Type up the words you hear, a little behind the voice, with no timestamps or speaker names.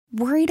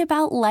Worried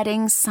about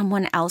letting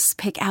someone else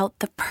pick out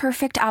the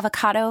perfect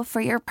avocado for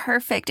your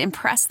perfect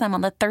impress them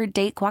on the third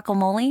date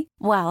guacamole?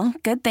 Well,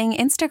 good thing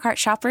Instacart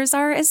shoppers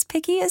are as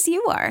picky as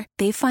you are.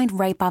 They find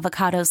ripe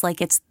avocados like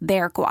it's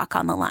their guac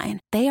on the line.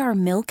 They are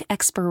milk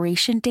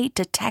expiration date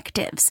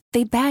detectives.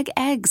 They bag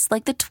eggs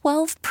like the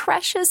 12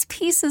 precious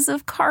pieces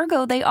of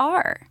cargo they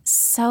are.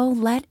 So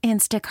let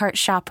Instacart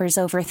shoppers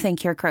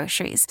overthink your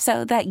groceries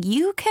so that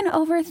you can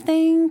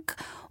overthink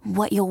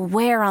what you'll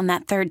wear on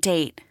that third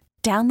date.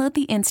 Download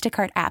the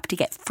Instacart app to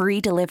get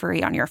free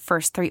delivery on your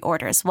first 3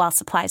 orders while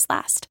supplies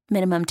last.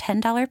 Minimum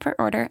 $10 per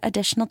order.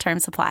 Additional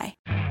terms apply.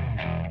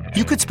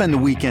 You could spend the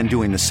weekend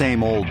doing the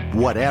same old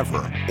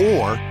whatever,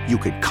 or you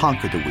could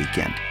conquer the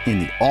weekend in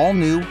the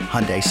all-new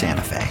Hyundai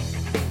Santa Fe.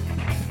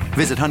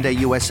 Visit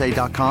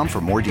HyundaiUSA.com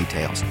for more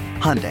details.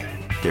 Hyundai,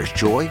 there's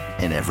joy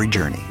in every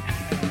journey.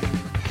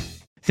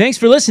 Thanks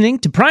for listening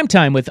to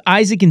Primetime with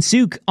Isaac and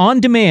Suk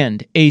on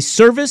demand, a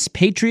Service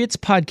Patriots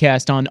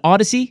podcast on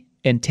Odyssey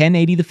and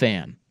 1080 The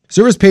Fan.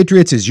 Service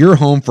Patriots is your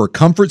home for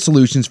comfort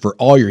solutions for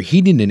all your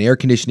heating and air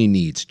conditioning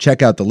needs.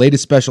 Check out the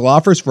latest special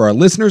offers for our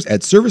listeners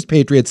at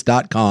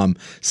servicepatriots.com/thefan.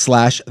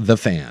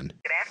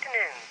 Good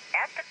afternoon.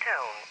 At the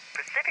tone,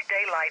 Pacific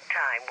Daylight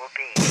Time will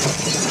be...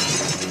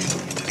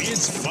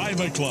 It's 5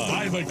 o'clock.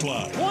 5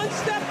 o'clock. One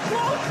step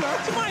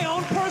closer to my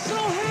own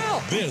personal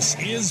hell. This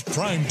is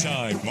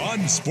Primetime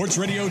on Sports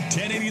Radio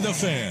 1080 The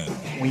Fan.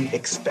 We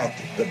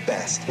expect the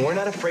best. We're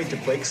not afraid to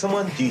break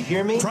someone. Do you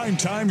hear me?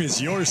 Primetime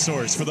is your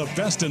source for the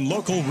best in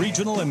local,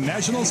 regional, and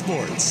national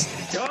sports.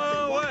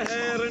 Go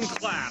ahead and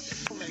clap.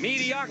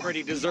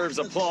 Mediocrity deserves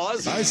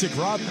applause. Isaac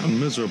Robb. I'm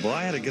miserable.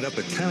 I had to get up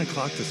at 10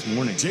 o'clock this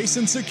morning.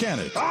 Jason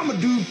Sakanet. I'm a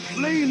dude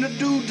playing a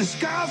dude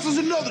disguised as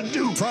another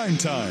dude.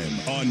 Primetime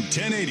on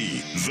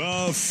 1080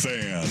 The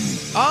Fan.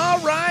 All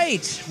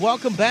right.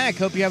 Welcome back.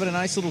 Hope you're having a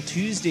nice little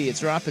Tuesday.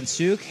 It's Rob and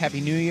Suk.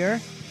 Happy New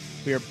Year.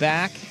 We are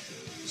back.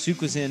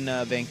 Suk was in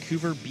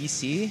Vancouver,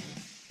 BC,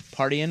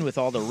 partying with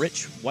all the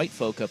rich white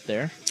folk up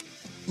there.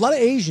 A lot of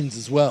Asians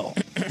as well.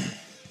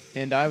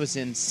 And I was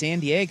in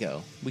San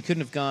Diego. We couldn't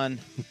have gone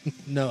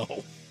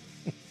No.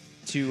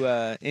 to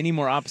any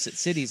more opposite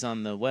cities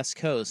on the West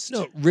Coast.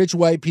 No, rich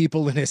white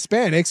people and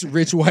Hispanics,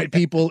 rich white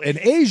people and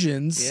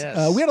Asians.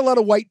 Yes. We had a lot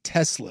of white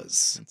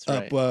Teslas That's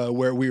right. up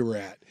where we were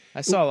at.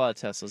 I saw a lot of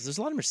Teslas. There's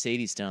a lot of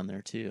Mercedes down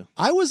there, too.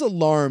 I was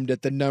alarmed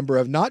at the number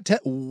of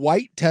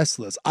white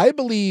Teslas. I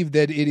believe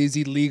that it is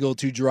illegal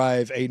to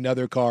drive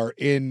another car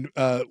in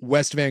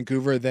West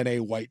Vancouver than a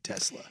white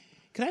Tesla.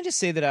 Can I just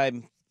say that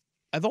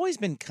I've always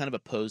been kind of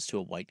opposed to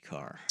a white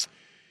car,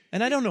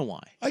 and I don't know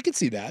why. I can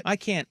see that. I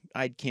can't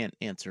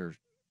answer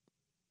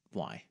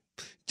why.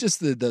 Just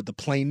the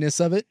plainness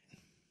of it.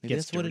 Maybe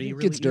that's what it is.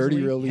 Gets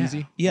dirty real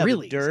easy. Yeah,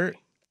 Really the dirt,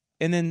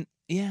 and then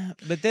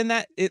but then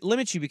that it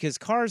limits you because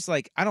cars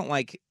I don't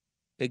like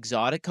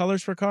exotic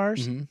colors for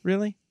cars,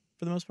 really,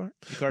 for the most part.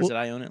 The cars that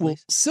I own, at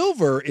least.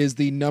 Silver is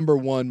the number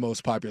one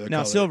most popular color.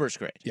 No, silver's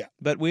great. Yeah,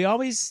 but we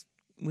always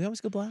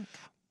go black.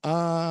 We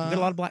got a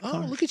lot of black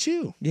cars. Oh, look at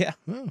you. Yeah.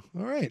 Oh,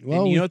 all right.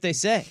 Well, and you know what they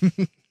say.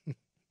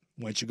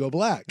 Once you go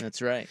black.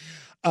 That's right.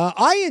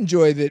 I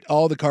enjoy that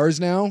all the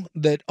cars now,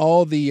 that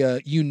all the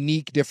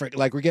unique different,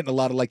 like we're getting a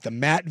lot of like the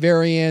matte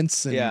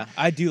variants. And yeah,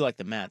 I do like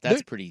the matte.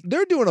 That's pretty.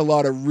 They're doing a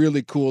lot of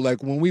really cool,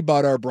 like when we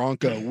bought our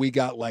Bronco, we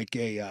got like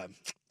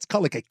it's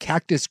called like a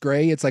cactus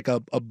gray. It's like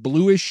a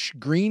bluish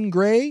green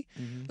gray.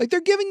 Mm-hmm. Like they're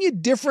giving you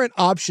different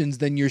options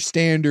than your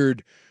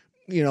standard,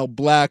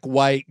 black,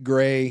 white,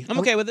 gray. I'm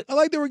okay with it. I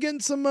like that we're getting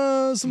some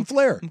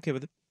flair. I'm okay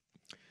with it.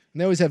 And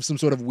they always have some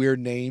sort of weird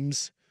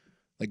names,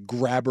 like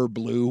Grabber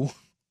Blue.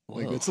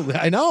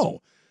 I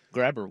know.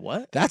 Grabber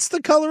what? That's the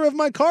color of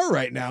my car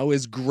right now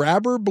is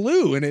Grabber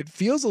Blue, and it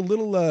feels a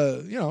little,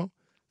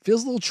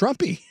 feels a little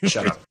Trumpy.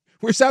 Shut up.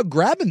 We're just out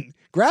grabbing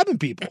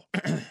people.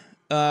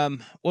 What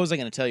was I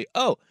going to tell you?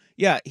 Oh,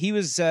 yeah, he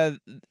was up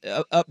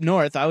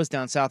north. I was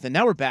down south, and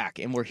now we're back,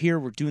 and we're here.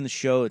 We're doing the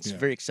show. It's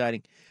very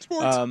exciting.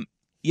 Sports.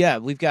 Yeah,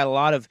 we've got a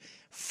lot of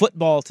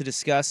football to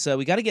discuss.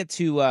 We got to get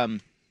to.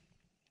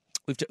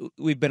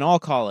 We've been all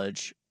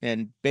college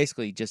and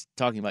basically just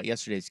talking about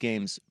yesterday's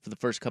games for the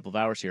first couple of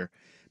hours here,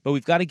 but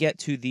we've got to get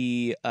to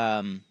the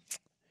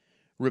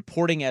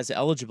reporting as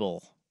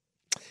eligible.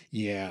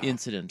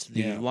 Incident.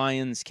 The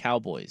Lions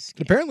Cowboys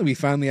game. Apparently, we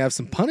finally have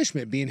some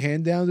punishment being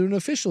handed down to an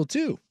official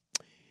too.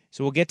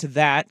 So we'll get to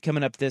that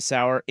coming up this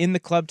hour. In the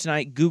club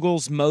tonight,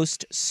 Google's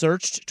most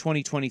searched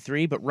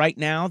 2023, but right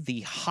now,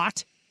 the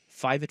hot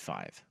 5 at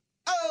 5.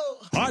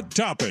 Hot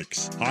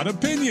topics, hot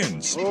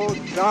opinions. Oh,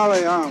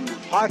 golly, I'm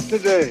hot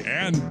today.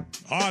 And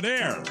hot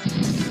air.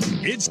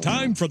 It's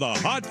time for the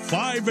Hot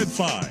 5 at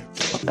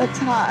 5. That's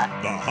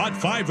hot. The Hot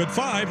 5 at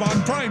 5 on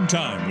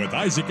Primetime with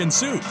Isaac and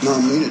Suk. No,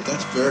 I mean it.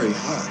 That's very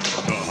hot.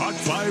 The Hot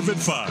 5 at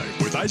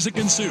 5 with Isaac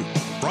and Suk.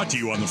 Brought to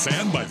you on The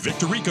Fan by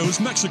Victorico's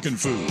Mexican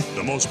Food,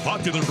 the most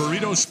popular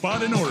burrito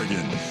spot in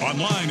Oregon.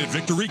 Online at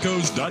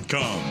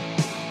victoricos.com.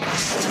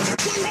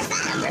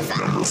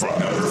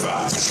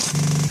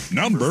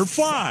 Number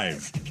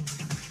 5.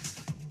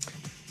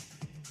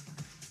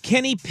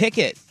 Kenny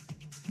Pickett.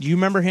 Do you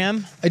remember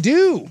him? I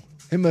do.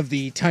 Him of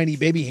the tiny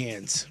baby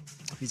hands.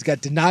 He's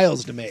got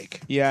denials to make.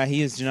 Yeah,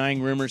 he is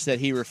denying rumors that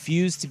he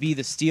refused to be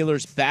the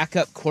Steelers'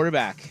 backup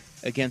quarterback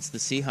against the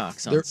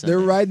Seahawks on Sunday. They're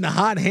riding the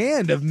hot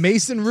hand of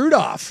Mason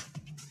Rudolph.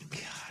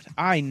 God,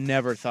 I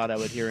never thought I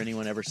would hear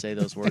anyone ever say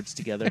those words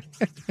together.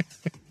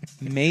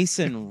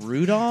 Mason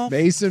Rudolph?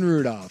 Mason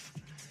Rudolph.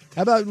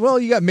 How about,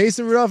 you got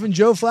Mason Rudolph and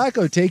Joe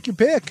Flacco. Take your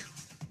pick.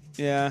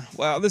 Yeah,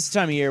 well, this is the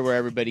time of year where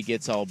everybody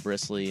gets all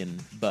bristly and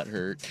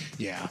butthurt.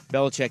 Yeah.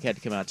 Belichick had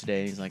to come out today,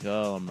 and he's like,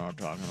 I'm not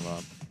talking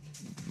about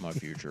my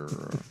future.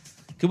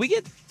 Could we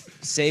get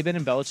Saban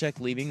and Belichick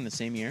leaving the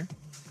same year?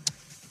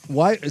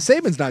 Why?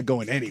 Saban's not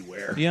going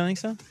anywhere. You don't think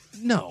so?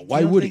 No.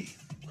 Why would he?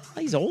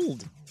 He's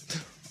old.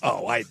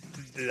 Oh, I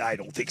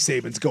don't think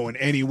Saban's going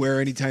anywhere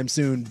anytime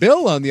soon.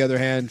 Bill, on the other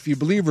hand, if you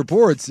believe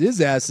reports,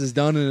 his ass is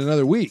done in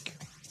another week.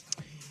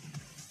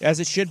 As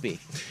it should be.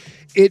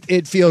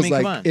 It feels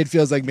like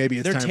maybe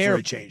it's They're time terrible. for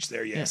a change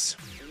there. Yes,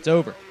 yeah. It's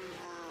over.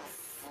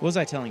 What was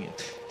I telling you?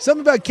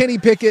 Something about Kenny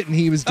Pickett, and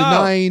he was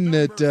denying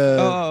that.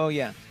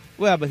 Yeah.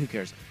 Well, but who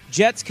cares?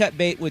 Jets cut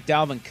bait with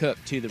Dalvin Cook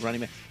too, the running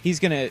back. He's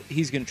gonna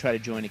try to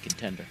join a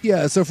contender.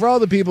 Yeah. So for all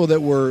the people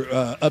that were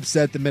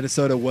upset that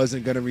Minnesota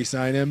wasn't going to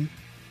re-sign him,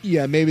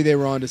 yeah, maybe they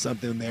were onto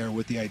something there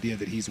with the idea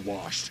that he's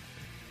washed.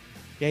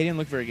 Yeah, he didn't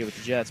look very good with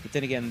the Jets, but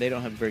then again, they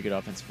don't have a very good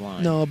offensive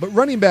line. No, but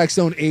running backs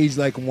don't age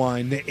like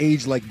wine; they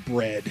age like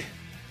bread.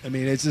 I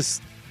mean,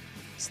 it's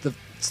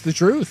the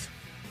truth.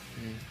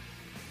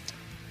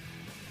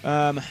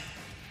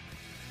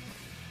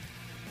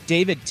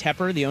 David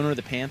Tepper, the owner of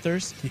the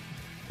Panthers,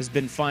 has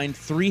been fined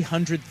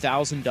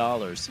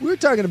 $300,000. We were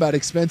talking about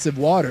expensive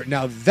water.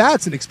 Now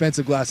that's an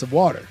expensive glass of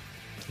water.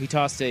 He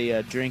tossed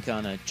a drink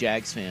on a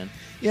Jags fan.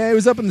 Yeah, it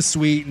was up in the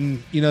suite,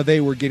 and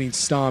they were getting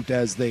stomped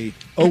as they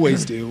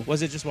always do.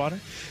 Was it just water?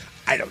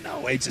 I don't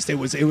know. It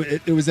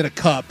was in a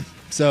cup.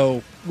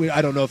 So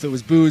I don't know if it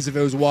was booze, if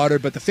it was water,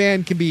 but the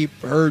fan can be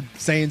heard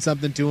saying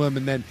something to him,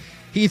 and then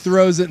he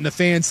throws it, and the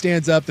fan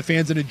stands up. The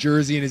fan's in a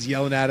jersey and is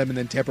yelling at him, and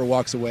then Tepper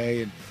walks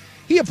away, and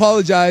he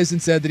apologized and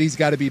said that he's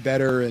got to be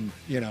better, and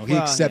he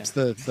accepts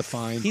the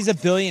fine. He's a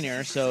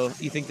billionaire, so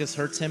you think this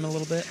hurts him a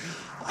little bit?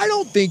 I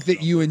don't think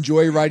that you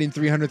enjoy writing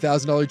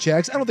 $300,000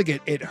 checks. I don't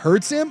think it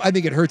hurts him. I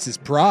think it hurts his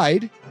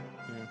pride.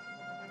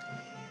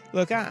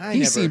 Look,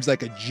 he seems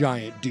like a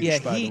giant douche,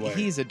 by the way.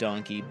 He's a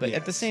donkey. But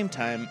at the same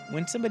time,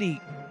 when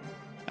somebody,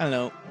 I don't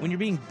know, when you're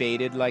being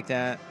baited like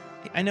that,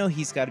 I know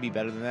he's got to be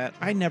better than that.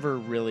 I never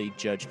really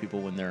judge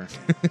people when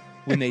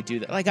they do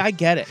that. Like, I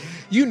get it.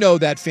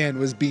 That fan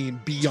was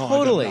being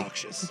beyond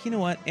obnoxious. Like, you know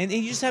what? And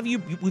you just have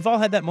we've all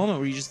had that moment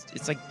where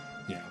it's like,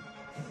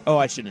 oh,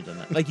 I shouldn't have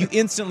done that. Like, you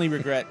instantly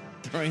regret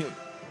throwing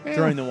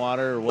the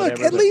water or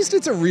whatever. Look, at least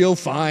it's a real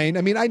fine.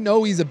 I mean, I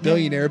know he's a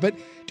billionaire, but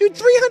dude,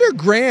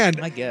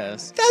 $300,000. I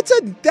guess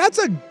that's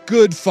a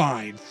good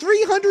fine.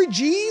 300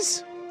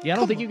 G's. Yeah, I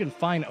don't think you can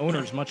fine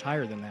owners much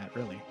higher than that.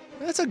 Really,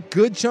 that's a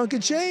good chunk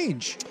of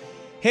change.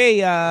 Hey,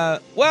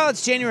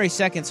 it's January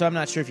 2nd, so I'm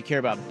not sure if you care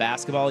about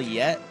basketball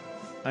yet.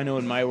 I know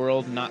in my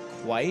world, not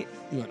quite.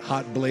 You want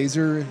hot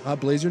blazer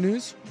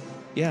news?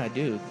 Yeah, I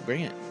do.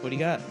 Bring it. What do you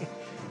got?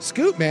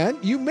 Scoot, man,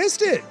 you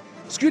missed it.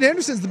 Scoot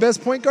Henderson's the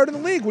best point guard in the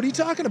league. What are you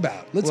talking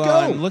about? Let's go.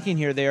 I'm looking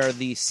here. They are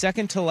the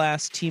second to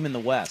last team in the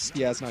West.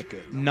 Yeah, it's not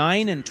good.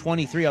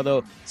 9-23.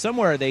 Although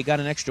somewhere they got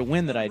an extra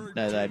win that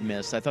I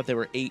missed. I thought they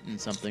were 8 and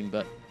something,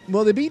 but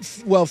they beat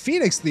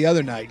Phoenix the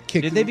other night.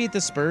 Did they beat the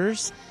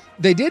Spurs?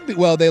 They did.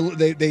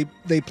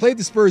 They played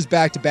the Spurs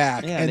back to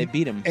back. Yeah, and they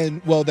beat them.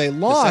 And they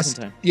lost. The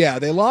second time. Yeah,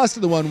 they lost to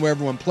the one where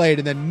everyone played,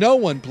 and then no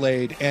one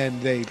played,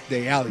 and they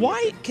alley-ooped.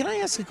 Why? Can I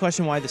ask a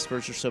question? Why the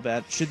Spurs are so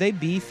bad? Should they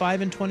be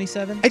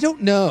 5-27? I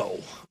don't know.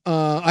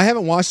 I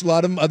haven't watched a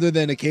lot of them, other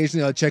than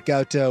occasionally I'll check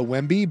out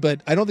Wemby,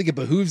 but I don't think it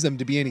behooves them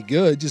to be any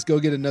good. Just go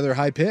get another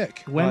high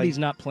pick. Wemby's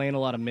not playing a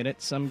lot of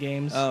minutes some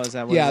games. Oh, is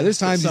that what? Yeah, there's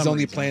times he's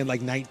only playing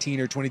like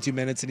 19 or 22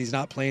 minutes, and he's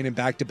not playing in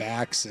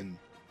back-to-backs, and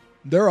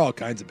they're all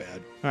kinds of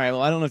bad. All right,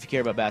 well, I don't know if you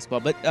care about basketball,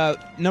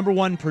 but number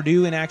 1,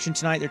 Purdue in action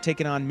tonight. They're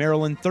taking on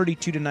Maryland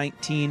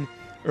 32-19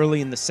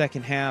 early in the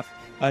second half.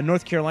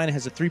 North Carolina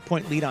has a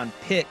 3-point lead on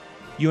Pitt.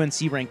 UNC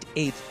ranked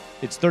 8th.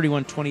 It's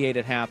 31-28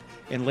 at half.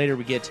 And later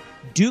we get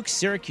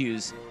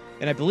Duke-Syracuse.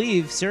 And I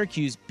believe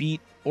Syracuse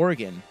beat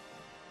Oregon.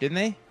 Didn't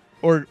they?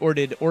 Or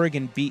did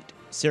Oregon beat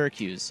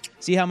Syracuse?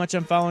 See how much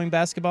I'm following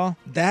basketball?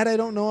 That I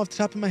don't know off the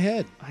top of my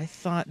head. I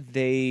thought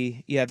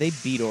they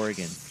beat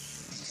Oregon.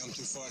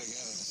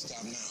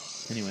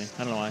 Anyway,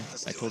 I don't know why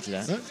I told you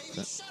that.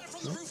 But,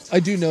 I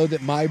do know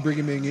that my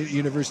Brigham Young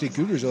University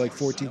Cougars are like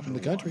 14th in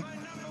the country.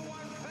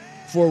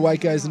 4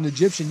 white guys and an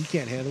Egyptian, you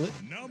can't handle it.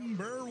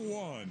 Number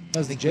 1.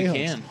 How's the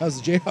Jayhawks?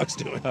 How's the Jayhawks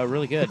doing?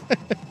 Really good.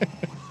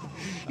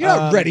 You're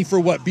not ready for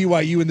what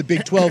BYU and the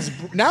Big 12's.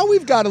 Now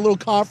we've got a little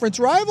conference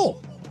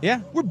rival.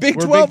 Yeah. We're Big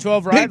 12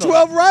 rivals. Big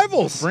 12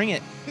 rivals. Bring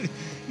it.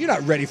 You're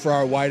not ready for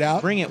our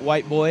whiteout. Bring it,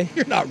 white boy.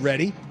 You're not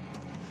ready.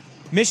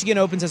 Michigan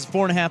opens as a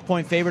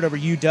 4.5-point favorite over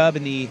UW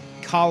in the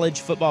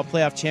College Football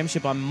Playoff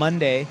Championship on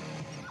Monday.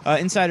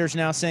 Insiders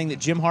now saying that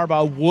Jim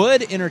Harbaugh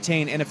would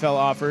entertain NFL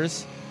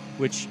offers,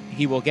 which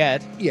he will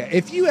get. Yeah,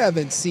 if you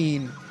haven't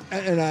seen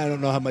and I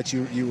don't know how much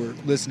you were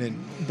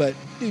listening, but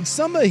dude,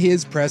 some of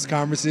his press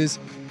conferences,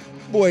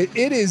 boy,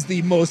 it is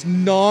the most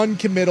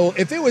non-committal.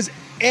 If it was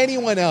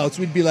anyone else,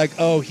 we'd be like,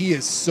 oh, he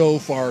is so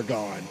far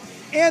gone.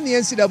 And the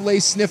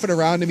NCAA sniffing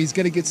around him, he's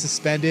going to get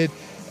suspended.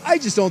 I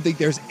just don't think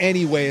there's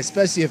any way,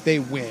 especially if they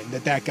win,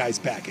 that guy's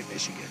back in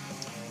Michigan.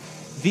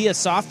 Via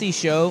Softy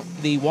Show,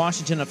 the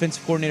Washington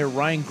offensive coordinator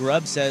Ryan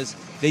Grubb says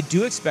they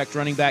do expect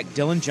running back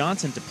Dylan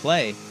Johnson to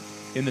play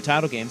in the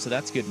title game, so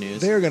that's good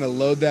news. They're going to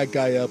load that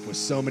guy up with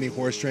so many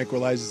horse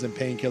tranquilizers and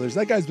painkillers.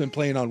 That guy's been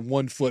playing on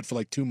one foot for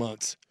like 2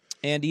 months.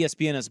 And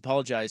ESPN has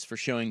apologized for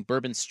showing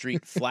Bourbon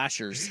Street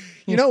flashers.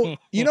 You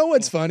know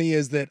what's funny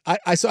is that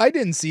I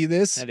didn't see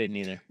this. I didn't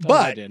either.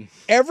 But I didn't.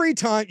 Every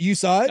time you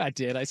saw it, I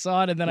did. I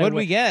saw it, and then What'd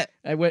we get?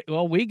 I went.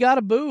 Well, we got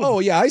a boob. Oh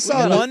yeah, I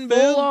saw it. One boob.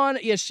 Full on.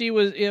 Yeah, she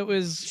was. It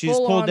was. She's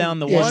full pulled on down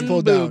the one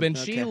pulled boob, down. and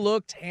she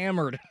looked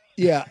hammered.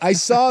 Yeah, I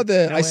saw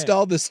No way.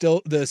 saw the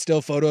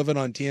still photo of it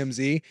on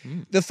TMZ.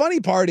 The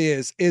funny part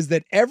is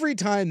that every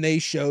time they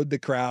showed the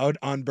crowd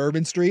on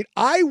Bourbon Street,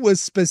 I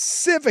was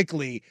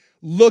specifically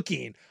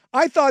looking.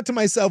 I thought to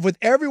myself, with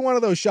every one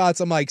of those shots,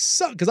 I'm like,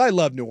 because I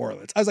love New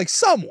Orleans. I was like,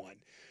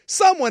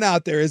 someone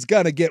out there is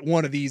going to get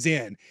one of these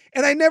in.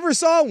 And I never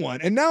saw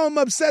one. And now I'm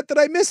upset that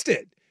I missed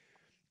it.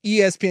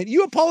 ESPN,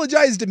 you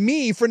apologized to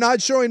me for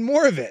not showing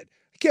more of it.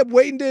 I kept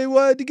waiting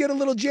to get a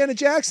little Janet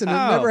Jackson. It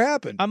never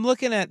happened. I'm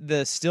looking at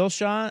the still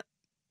shot,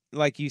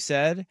 like you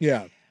said.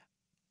 Yeah.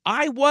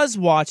 I was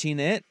watching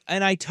it,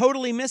 and I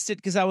totally missed it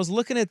because I was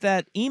looking at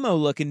that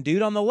emo-looking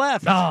dude on the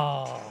left.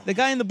 Oh. The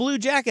guy in the blue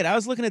jacket. I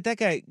was looking at that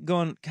guy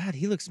going, God,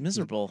 he looks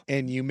miserable.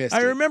 And you missed it.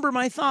 I remember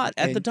my thought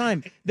at the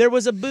time. There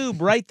was a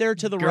boob right there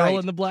to the Girl right.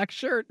 in the black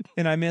shirt.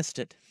 And I missed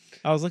it.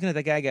 I was looking at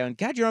that guy going,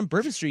 God, you're on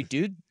Bourbon Street,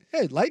 dude.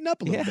 Hey, lighten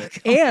up a little bit.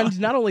 And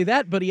not only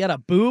that, but he had a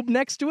boob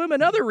next to him.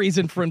 Another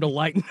reason for him to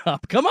lighten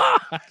up. Come on.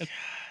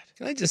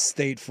 Can I just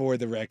state for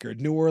the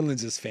record, New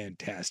Orleans is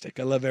fantastic.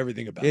 I love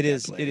everything about it.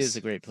 Place. It is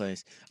a great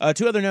place.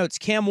 Two other notes.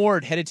 Cam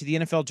Ward headed to the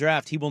NFL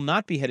draft. He will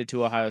not be headed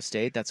to Ohio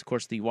State. That's, of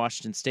course, the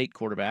Washington State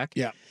quarterback.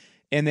 Yeah.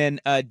 And then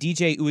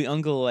DJ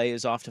Uiagalelei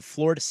is off to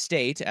Florida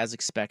State, as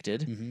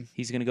expected. Mm-hmm.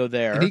 He's going to go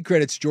there. And he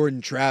credits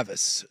Jordan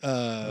Travis.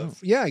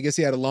 Yeah, I guess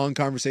he had a long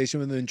conversation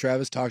with him, and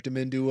Travis talked him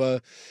into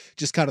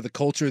just kind of the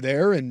culture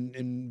there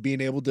and being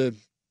able to,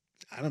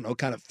 I don't know,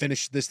 kind of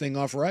finish this thing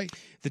off right.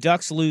 The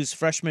Ducks lose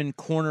freshman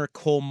corner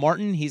Cole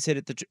Martin. He's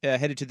headed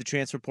to the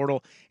transfer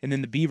portal. And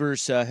then the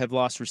Beavers have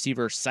lost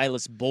receiver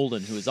Silas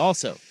Bolden, who is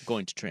also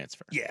going to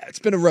transfer. Yeah, it's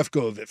been a rough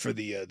go of it for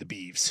the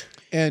Beavs.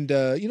 And,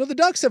 the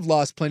Ducks have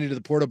lost plenty to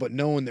the portal, but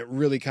no one that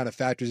really kind of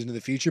factors into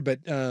the future.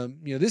 But,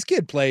 this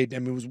kid played,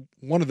 was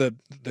one of the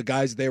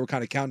guys that they were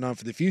kind of counting on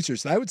for the future.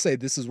 So I would say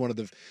this is one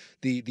of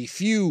the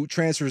few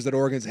transfers that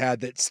Oregon's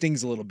had that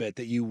stings a little bit,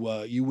 that you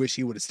wish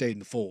he would have stayed in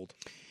the fold.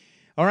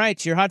 All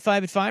right, your Hot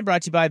 5 at 5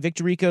 brought to you by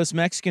Victor Rico's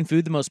Mexican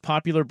Food, the most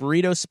popular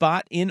burrito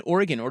spot in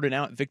Oregon. Order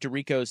now at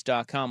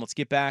victorricos.com. Let's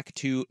get back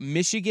to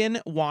Michigan,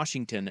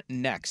 Washington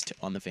next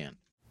on The Fan.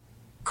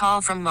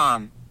 Call from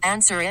mom.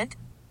 Answer it.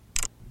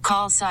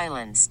 Call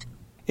silenced.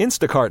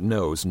 Instacart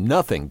knows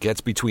nothing gets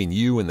between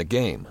you and the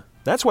game.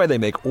 That's why they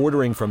make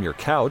ordering from your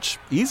couch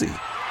easy.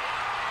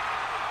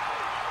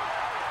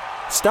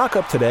 Stock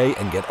up today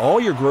and get all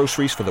your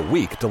groceries for the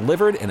week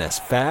delivered in as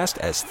fast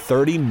as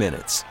 30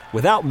 minutes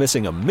without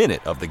missing a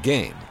minute of the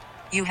game.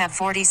 You have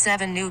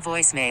 47 new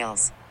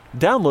voicemails.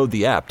 Download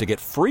the app to get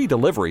free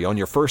delivery on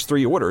your first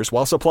 3 orders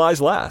while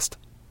supplies last.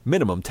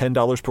 Minimum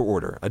 $10 per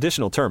order.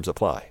 Additional terms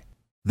apply.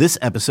 This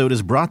episode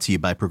is brought to you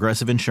by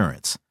Progressive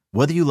Insurance.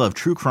 Whether you love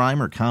true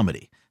crime or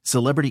comedy,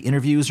 celebrity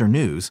interviews or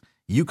news,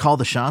 you call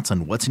the shots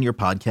on what's in your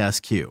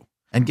podcast queue.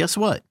 And guess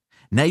what?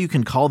 Now you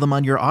can call them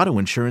on your auto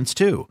insurance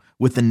too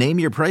with the Name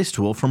Your Price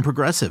tool from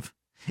Progressive.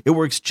 It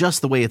works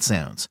just the way it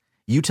sounds.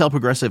 You tell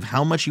Progressive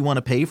how much you want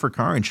to pay for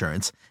car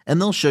insurance, and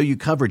they'll show you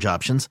coverage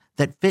options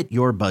that fit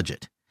your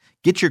budget.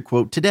 Get your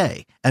quote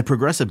today at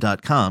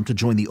Progressive.com to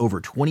join the over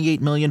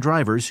 28 million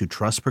drivers who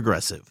trust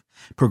Progressive.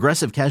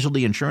 Progressive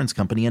Casualty Insurance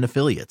Company and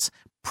Affiliates.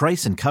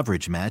 Price and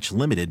coverage match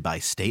limited by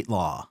state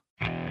law.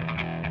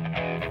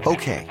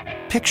 Okay,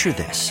 picture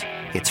this.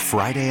 It's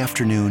Friday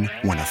afternoon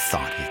when a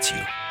thought hits you.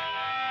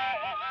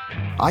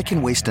 I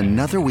can waste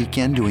another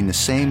weekend doing the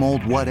same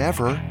old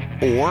whatever,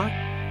 or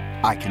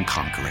I can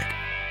conquer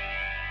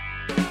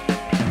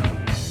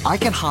it. I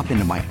can hop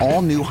into my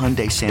all-new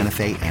Hyundai Santa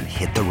Fe and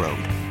hit the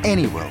road.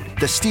 Any road.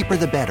 The steeper,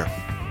 the better.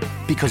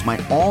 Because my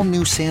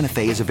all-new Santa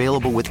Fe is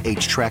available with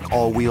H-Track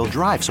all-wheel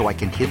drive, so I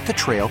can hit the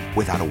trail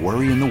without a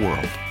worry in the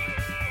world.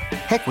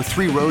 Heck, with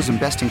 3 rows and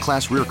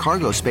best-in-class rear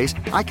cargo space,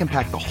 I can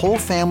pack the whole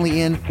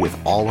family in with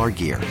all our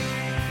gear.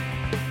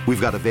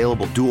 We've got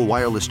available dual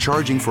wireless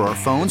charging for our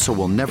phones, so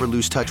we'll never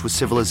lose touch with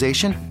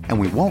civilization, and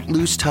we won't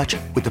lose touch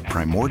with the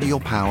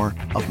primordial power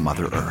of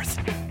Mother Earth.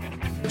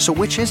 So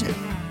which is it?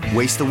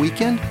 Waste the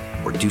weekend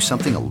or do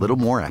something a little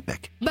more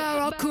epic?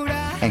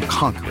 And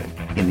conquer it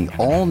in the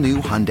all-new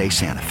Hyundai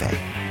Santa Fe.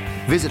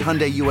 Visit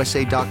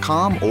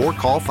HyundaiUSA.com or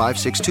call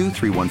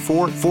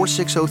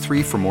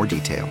 562-314-4603 for more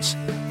details.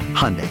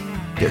 Hyundai,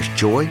 there's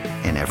joy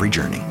in every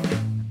journey.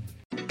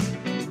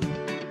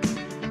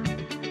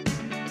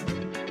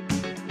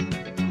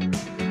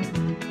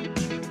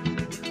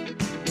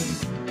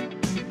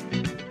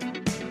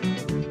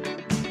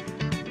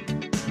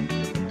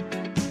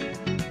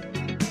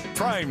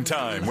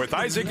 Primetime with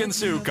Isaac and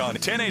Suk on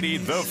 1080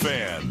 The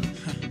Fan.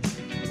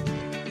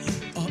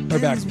 We're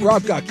back.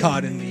 Rob got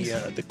caught in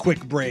the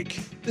quick break.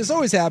 This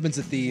always happens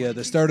at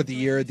the start of the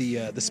year.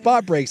 The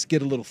spot breaks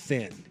get a little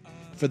thin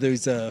for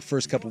those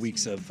first couple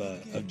weeks of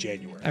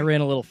January. I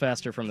ran a little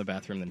faster from the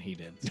bathroom than he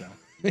did. So.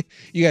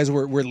 You guys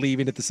were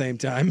leaving at the same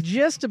time?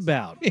 Just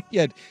about. you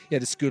had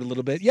to scoot a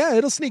little bit. Yeah,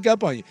 it'll sneak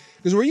up on you.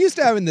 Because we're used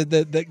to having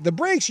the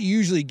breaks, you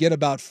usually get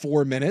about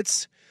 4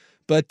 minutes.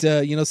 But,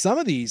 some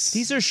of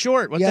these are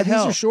short. What the hell?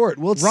 Yeah, these are short.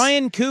 Well,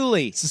 Ryan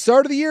Cooley. It's the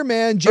start of the year,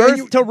 man.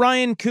 Earth to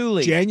Ryan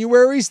Cooley.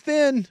 January's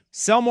thin.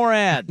 Sell more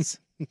ads.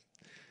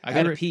 I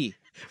got to pee.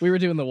 We were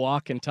doing the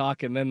walk and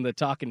talk, and then the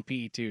talk and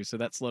pee, too, so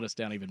that slowed us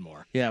down even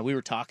more. Yeah, we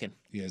were talking.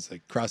 You guys,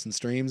 like, crossing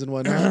streams and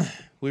whatnot?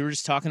 We were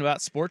just talking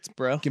about sports,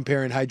 bro.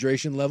 Comparing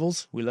hydration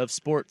levels? We love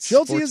sports.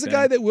 Schultz is the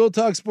guy that will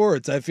talk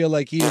sports. I feel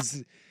like he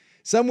is...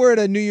 Somewhere at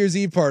a New Year's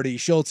Eve party,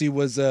 Schultz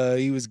was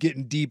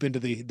getting deep into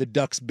the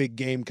Ducks' big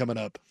game coming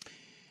up.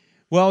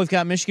 Well, we've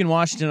got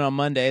Michigan-Washington on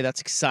Monday.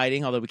 That's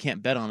exciting, although we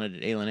can't bet on it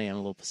at A&A. I'm a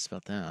little pissed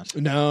about that.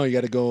 No, you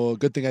got to go.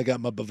 Good thing I got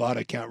my Bovada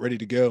account ready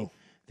to go.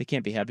 They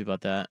can't be happy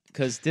about that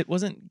because it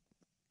wasn't.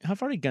 How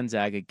far did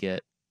Gonzaga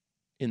get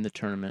in the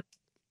tournament?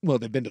 Well,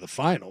 they've been to the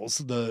finals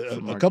a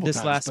couple this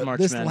times. Last but March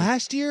this Madness.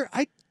 last year,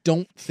 I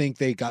don't think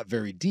they got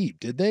very deep,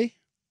 did they?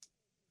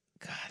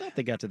 God, I thought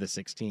they got to the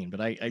 16,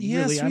 but I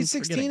yeah, really Sweet I'm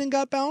 16 forgetting. and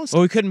got bounced.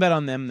 Well, we couldn't bet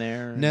on them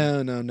there.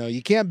 No.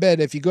 You can't bet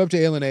if you go up to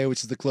ALNA,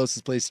 which is the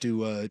closest place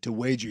to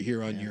wager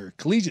here on your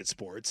collegiate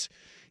sports.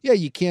 Yeah,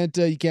 you can't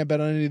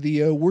bet on any of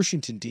the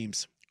Washington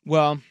teams.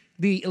 Well,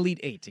 the Elite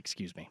Eight,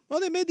 excuse me. Well,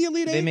 they made the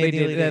Elite Eight. They made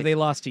the Elite Eight. They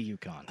lost to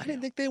UConn. I didn't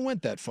think they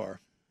went that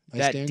far.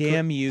 That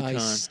damn UConn. I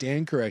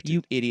stand corrected.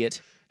 You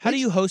idiot. How do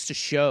you host a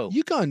show?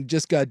 UConn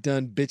just got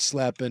done bitch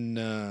slapping.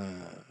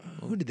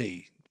 Who did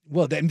they?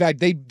 Well, in fact,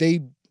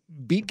 they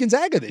beat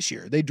Gonzaga this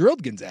year. They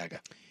drilled Gonzaga.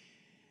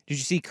 Did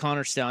you see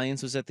Connor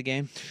Stallions was at the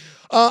game?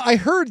 I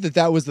heard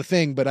that was the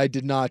thing, but I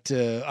did not.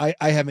 I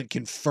haven't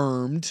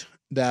confirmed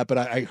that, but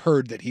I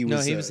heard that he was.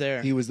 No, he was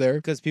there. He was there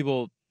because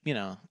people,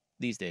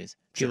 these days,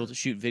 people to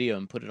shoot video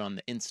and put it on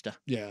the Insta.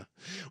 Yeah.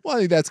 Well, I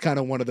think that's kind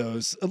of one of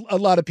those. A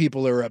lot of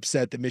people are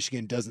upset that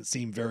Michigan doesn't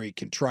seem very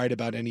contrite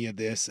about any of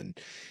this, and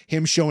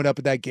him showing up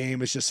at that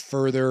game is just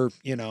further,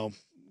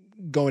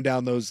 going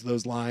down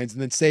those lines.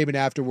 And then Saban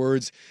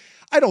afterwards,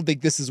 I don't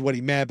think this is what he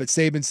meant, but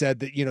Saban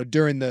said that,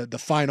 during the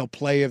final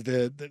play of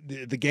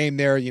the game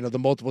there, the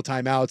multiple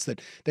timeouts,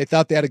 that they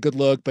thought they had a good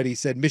look, but he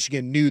said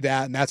Michigan knew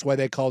that, and that's why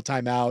they called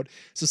timeout.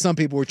 So some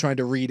people were trying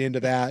to read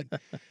into that.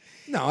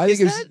 No, I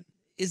think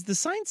is the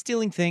sign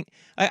stealing thing.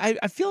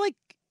 I feel like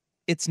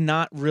it's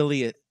not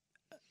really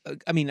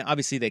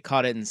obviously they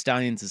caught it and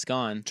Stallions is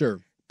gone.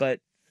 Sure.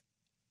 But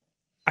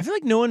I feel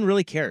like no one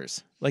really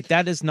cares. Like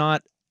that is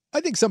not. I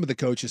think some of the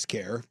coaches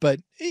care, but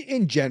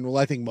in general,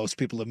 I think most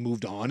people have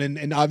moved on,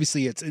 and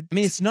obviously it's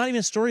not even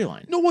a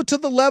storyline. No, well, to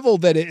the level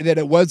that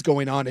it was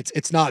going on,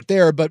 it's not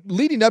there. But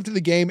leading up to the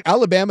game,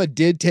 Alabama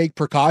did take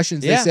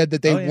precautions. Yeah. They said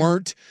that they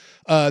weren't,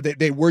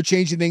 they were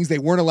changing things. They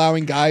weren't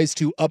allowing guys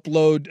to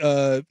upload,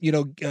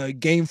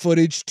 game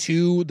footage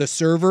to the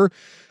server.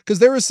 Because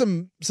there was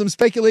some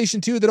speculation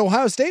too that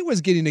Ohio State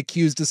was getting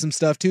accused of some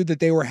stuff too,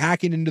 that they were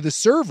hacking into the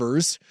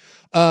servers,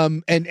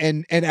 and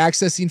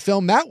accessing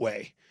film that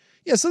way.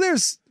 Yeah, so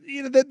there's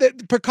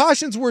the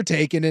precautions were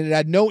taken, and it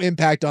had no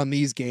impact on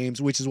these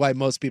games, which is why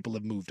most people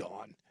have moved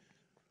on.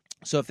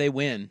 So if they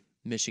win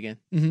Michigan,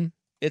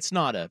 it's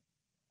not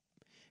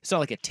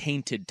like a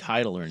tainted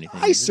title or anything.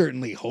 I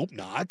certainly hope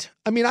not.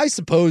 I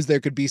suppose there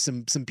could be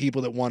some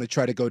people that want to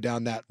try to go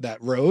down that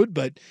road,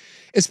 but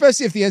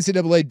especially if the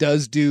NCAA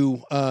does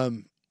do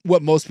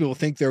what most people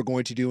think they're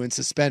going to do and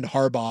suspend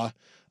Harbaugh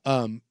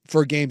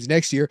for games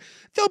next year,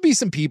 there'll be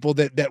some people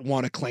that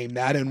want to claim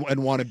that and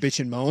want to bitch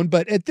and moan.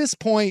 But at this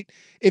point,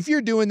 if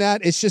you're doing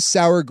that, it's just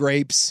sour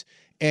grapes.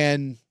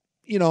 And,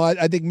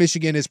 I think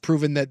Michigan has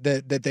proven that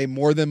they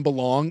more than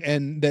belong,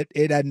 and that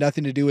it had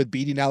nothing to do with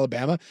beating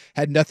Alabama,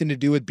 had nothing to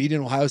do with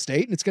beating Ohio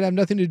State, and it's going to have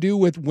nothing to do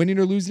with winning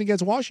or losing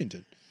against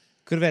Washington.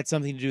 Could have had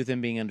something to do with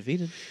them being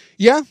undefeated.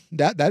 Yeah,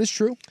 that is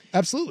true.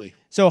 Absolutely.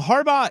 So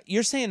Harbaugh,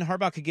 you're saying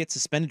Harbaugh could get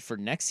suspended for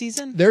next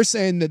season? They're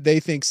saying that they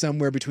think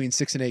somewhere between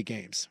 6 and 8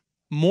 games.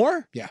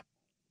 More? Yeah.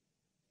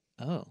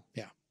 Oh.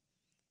 Yeah.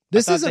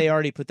 I thought they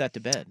already put that to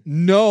bed.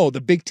 No,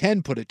 the Big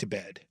Ten put it to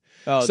bed.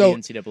 Oh, the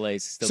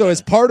NCAA's still. So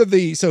as part of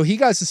so he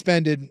got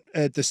suspended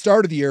at the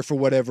start of the year for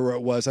whatever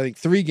it was. I think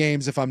 3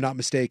 games, if I'm not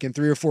mistaken,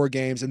 3 or 4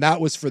 games, and that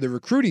was for the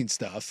recruiting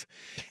stuff.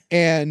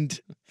 And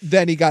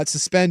then he got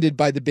suspended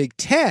by the Big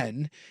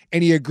Ten,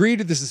 and he agreed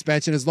to the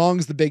suspension as long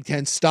as the Big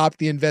Ten stopped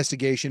the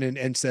investigation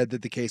and said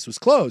that the case was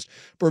closed.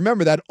 But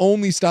remember, that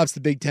only stops the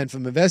Big Ten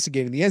from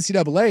investigating. The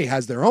NCAA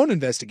has their own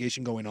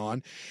investigation going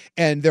on,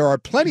 and there are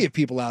plenty of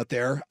people out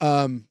there,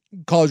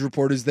 college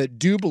reporters, that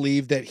do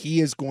believe that he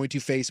is going to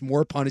face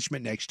more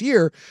punishment next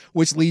year,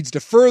 which leads to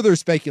further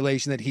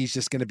speculation that he's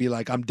just going to be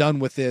like, I'm done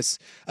with this,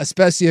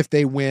 especially if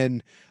they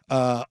win,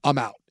 I'm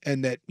out.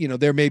 And that,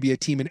 there may be a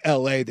team in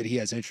LA that he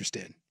has interest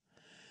in.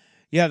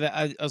 Yeah,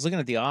 I was looking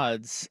at the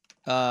odds.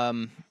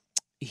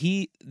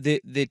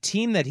 the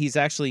team that he's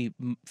actually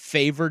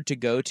favored to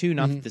go to,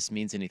 not that this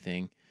means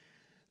anything,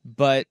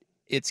 but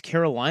it's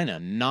Carolina,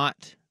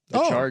 not the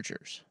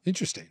Chargers.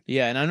 Interesting.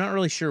 Yeah, and I'm not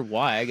really sure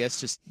why. I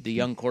guess just the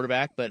young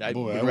quarterback, but I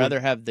would rather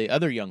have the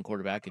other young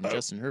quarterback in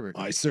Justin Herbert.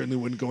 I certainly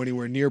wouldn't go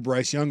anywhere near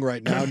Bryce Young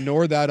right now,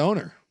 nor that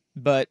owner.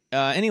 But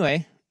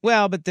anyway,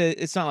 but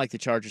it's not like the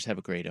Chargers have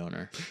a great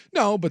owner.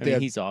 No, but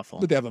he's awful.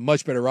 But they have a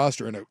much better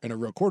roster and a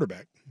real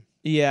quarterback.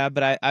 Yeah,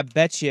 but I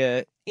bet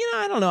you,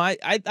 I don't know.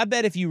 I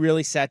bet if you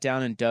really sat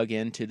down and dug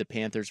into the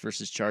Panthers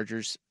versus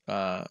Chargers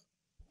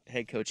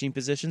head coaching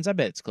positions, I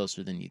bet it's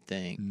closer than you'd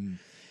think.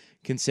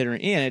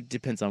 Considering, and it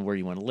depends on where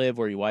you want to live,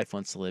 where your wife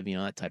wants to live,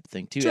 that type of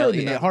thing too. Sure,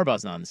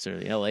 Harbaugh's not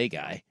necessarily an LA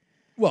guy.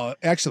 Well,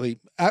 actually,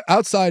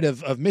 outside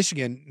of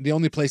Michigan, the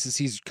only places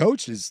he's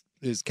coached is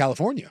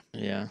California.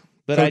 Yeah,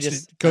 but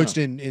coached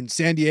in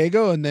San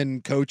Diego, and then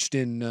coached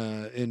in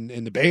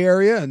the Bay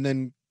Area, and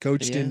then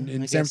coached in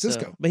San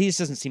Francisco. So. But he just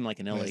doesn't seem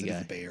like an LA guy.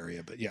 The Bay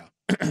Area, but yeah.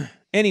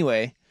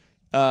 Anyway,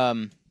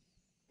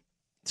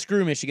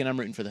 screw Michigan. I'm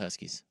rooting for the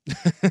Huskies.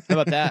 How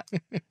about that?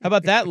 How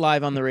about that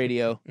live on the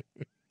radio?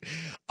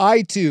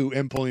 I, too,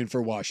 am pulling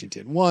for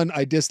Washington. One,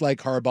 I dislike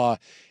Harbaugh.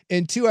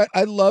 And two,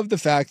 I love the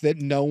fact that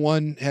no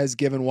one has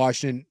given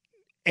Washington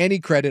any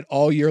credit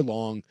all year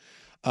long.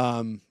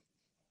 And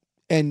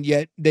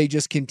yet they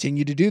just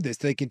continue to do this.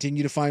 They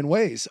continue to find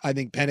ways. I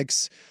think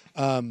Penix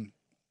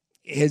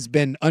has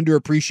been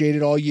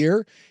underappreciated all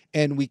year.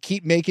 And we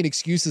keep making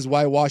excuses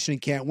why Washington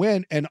can't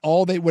win. And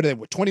what are they,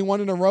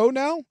 21 in a row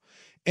now?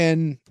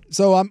 And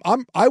so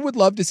I would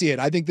love to see it.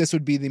 I think this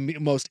would be the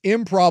most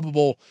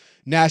improbable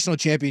national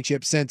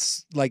championship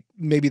since like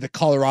maybe the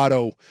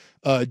Colorado,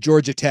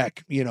 Georgia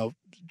Tech,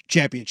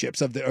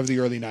 championships of the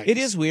early 90s. It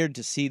is weird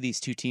to see these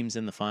two teams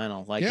in the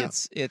final. Like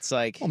it's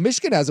like, well,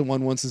 Michigan hasn't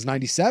won one since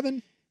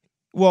 97.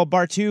 Well,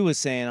 Bartu was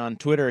saying on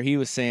Twitter, he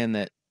was saying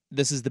that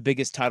this is the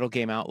biggest title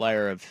game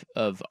outlier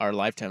of our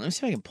lifetime. Let me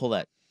see if I can pull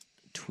that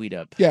tweet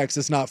up. Yeah, because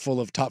it's not full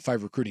of top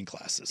 5 recruiting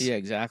classes. Yeah,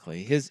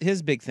 exactly.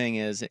 His big thing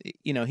is,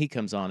 he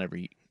comes on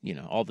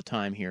all the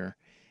time here.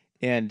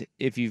 And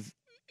if you've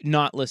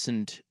not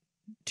listened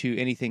to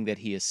anything that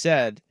he has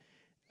said,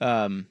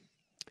 the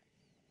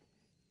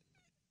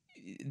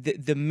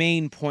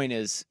main point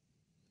is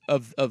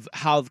of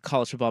how the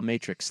college football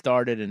matrix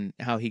started and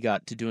how he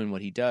got to doing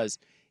what he does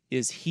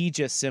is he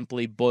just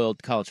simply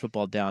boiled college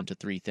football down to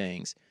 3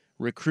 things: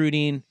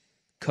 recruiting,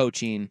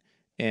 coaching,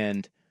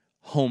 and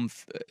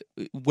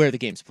where the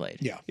game's played.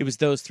 Yeah. It was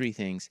those 3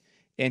 things.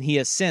 And he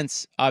has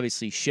since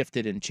obviously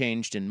shifted and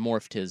changed and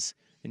morphed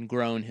and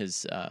grown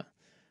his, the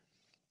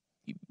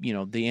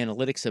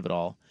analytics of it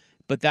all.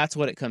 But that's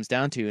what it comes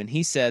down to. And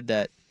he said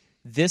that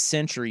this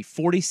century,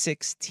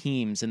 46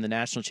 teams in the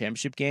national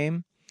championship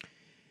game,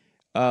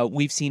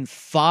 we've seen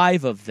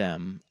 5 of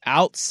them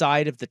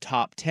outside of the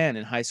top 10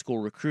 in high school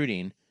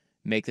recruiting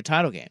make the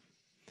title game.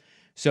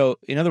 So,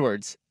 in other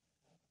words,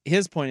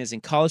 his point is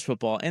in college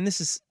football, and this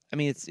is,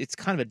 it's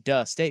kind of a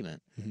duh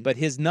statement, but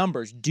his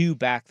numbers do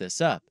back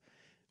this up.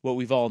 What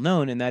we've all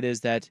known, and that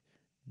is that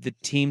the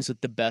teams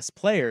with the best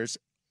players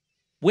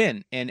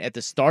win. And at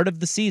the start of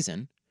the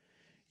season,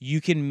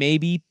 you can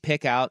maybe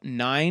pick out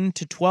 9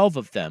 to 12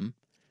 of them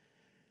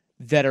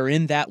that are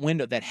in that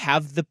window that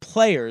have the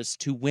players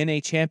to win a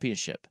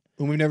championship.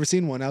 And we've never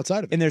seen one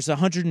outside of it. And there's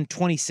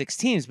 126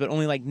 teams, but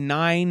only like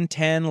 9,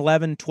 10,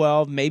 11,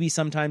 12, maybe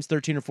sometimes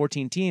 13 or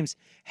 14 teams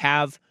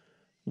have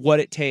what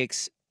it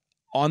takes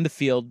on the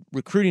field,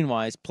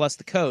 recruiting-wise, plus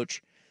the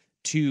coach,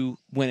 to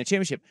win a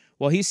championship.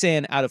 Well, he's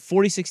saying out of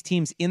 46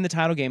 teams in the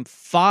title game,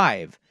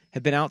 5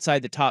 have been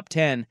outside the top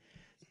 10.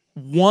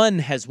 1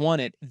 has won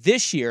it.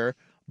 This year,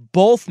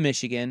 both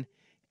Michigan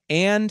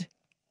and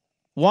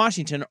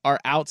Washington are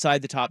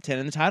outside the top 10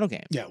 in the title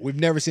game. Yeah, we've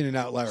never seen an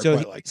outlier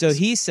quite like this. So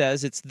he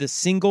says it's the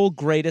single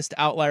greatest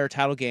outlier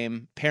title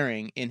game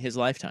pairing in his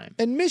lifetime.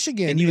 And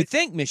Michigan... And you would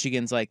think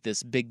Michigan's like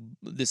this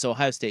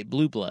Ohio State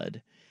blue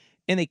blood.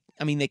 And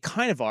they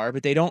kind of are,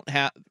 but they don't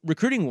have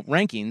recruiting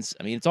rankings.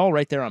 It's all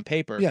right there on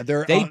paper. Yeah,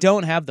 they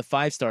don't have the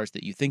 5 stars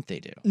that you think they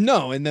do.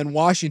 No, and then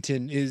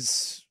Washington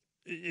is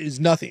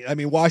nothing.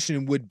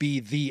 Washington would be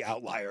the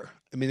outlier.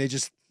 They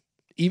just,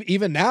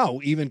 even now,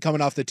 even coming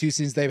off the 2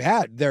 seasons they've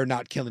had, they're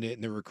not killing it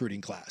in the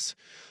recruiting class.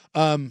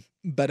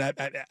 But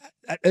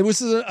it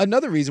was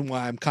another reason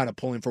why I'm kind of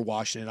pulling for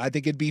Washington. I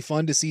think it'd be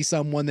fun to see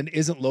someone that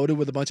isn't loaded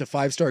with a bunch of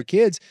 5-star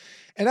kids.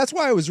 And that's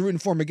why I was rooting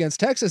for him against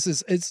Texas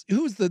is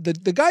who's the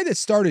guy that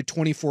started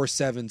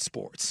 24/7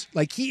 Sports.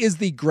 Like, he is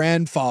the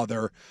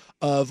grandfather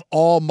of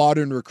all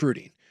modern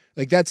recruiting.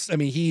 Like,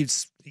 he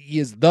is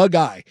the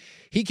guy.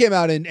 He came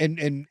out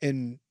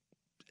and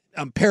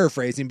I'm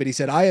paraphrasing, but he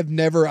said,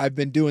 I've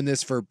been doing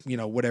this for,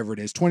 whatever it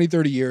is, 20,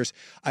 30 years.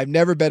 I've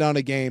never bet on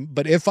a game,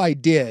 but if I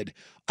did,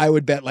 I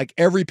would bet like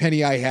every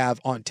penny I have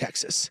on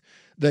Texas.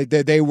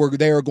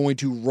 They are going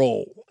to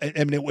roll.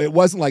 I mean, it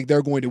wasn't like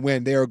they're going to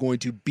win. They are going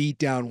to beat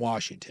down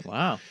Washington.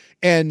 Wow.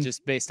 And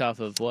just based off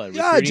of what?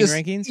 Recruiting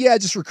rankings? Yeah,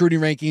 just recruiting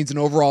rankings and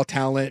overall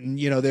talent. And,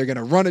 they're going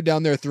to run it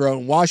down their throat.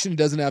 And Washington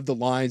doesn't have the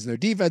lines and their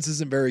defense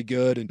isn't very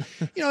good. And,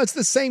 it's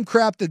the same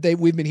crap that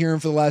we've been hearing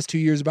for the last 2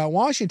 years about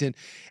Washington.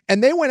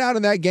 And they went out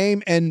in that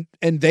game and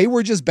they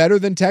were just better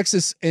than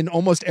Texas in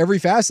almost every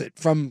facet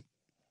from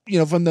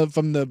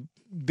the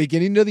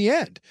beginning to the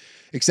end,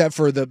 except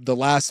for the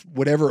last,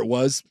 whatever it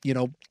was,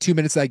 2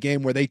 minutes of that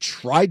game where they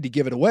tried to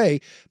give it away,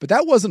 but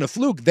that wasn't a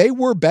fluke. They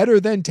were better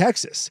than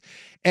Texas.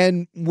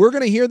 And we're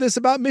going to hear this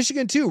about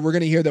Michigan too. We're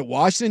going to hear that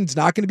Washington's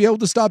not going to be able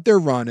to stop their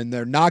run and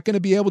they're not going to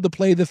be able to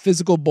play the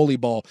physical bully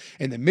ball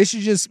and that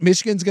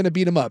Michigan's going to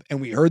beat them up. And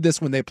we heard this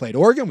when they played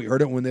Oregon. We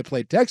heard it when they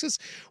played Texas.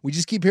 We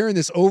just keep hearing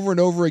this over and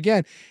over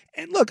again.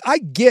 And look, I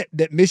get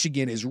that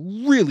Michigan is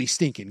really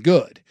stinking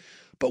good.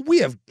 But we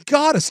have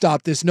got to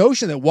stop this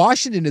notion that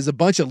Washington is a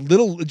bunch of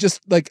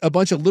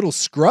little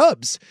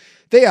scrubs.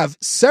 They have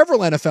several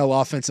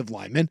NFL offensive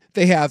linemen.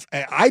 They have,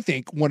 I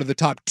think, one of the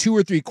top 2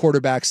 or 3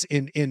 quarterbacks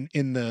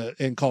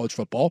in college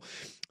football.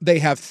 They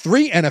have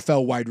 3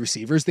 NFL wide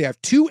receivers. They have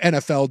 2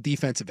 NFL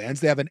defensive ends.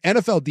 They have an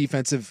NFL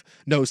defensive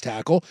nose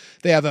tackle.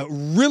 They have a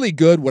really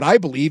good, what I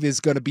believe is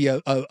going to be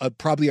a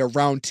probably a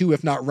round 2,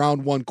 if not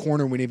round 1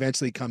 corner when he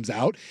eventually comes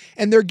out.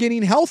 And they're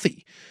getting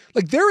healthy.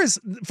 Like there is,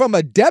 from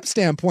a depth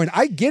standpoint,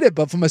 I get it,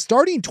 but from a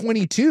starting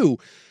 22,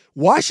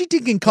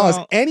 Washington can cause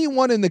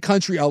anyone in the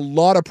country a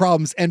lot of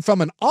problems. And from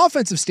an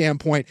offensive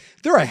standpoint,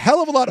 they're a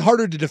hell of a lot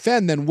harder to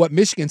defend than what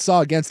Michigan saw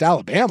against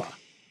Alabama.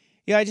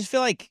 Yeah, I just feel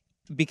like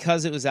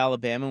because it was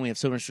Alabama and we have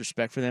so much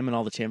respect for them and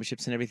all the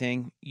championships and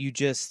everything,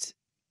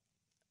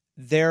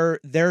 they're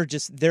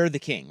the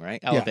king, right?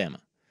 Alabama.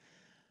 Yeah.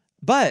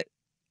 But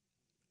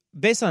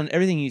based on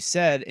everything you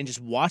said and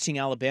just watching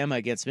Alabama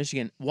against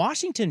Michigan,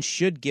 Washington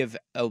should give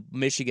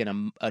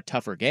Michigan a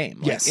tougher game.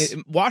 Yes.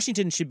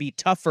 Washington should be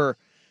tougher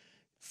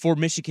for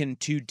Michigan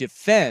to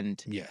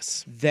defend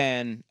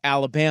than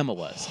Alabama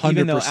was. 100%.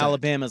 Even though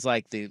Alabama's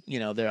like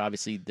they're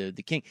obviously the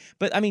king.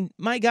 But I mean,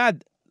 my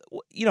God,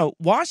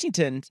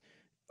 Washington's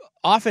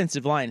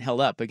offensive line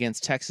held up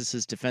against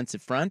Texas's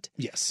defensive front.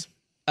 Yes.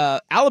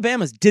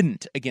 Alabama's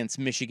didn't against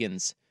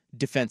Michigan's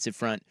defensive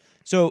front.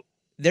 So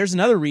there's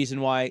another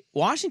reason why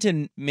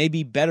Washington may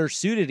be better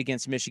suited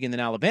against Michigan than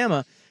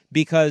Alabama,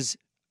 because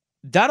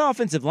that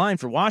offensive line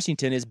for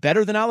Washington is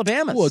better than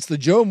Alabama's. Well, it's the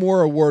Joe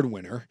Moore Award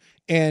winner.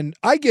 And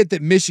I get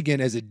that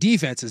Michigan as a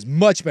defense is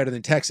much better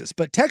than Texas,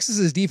 but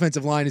Texas's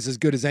defensive line is as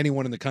good as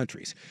anyone in the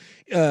country's.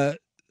 Sweat,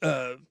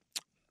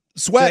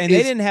 and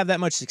they didn't have that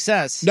much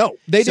success. No,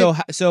 they didn't.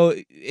 So,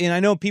 and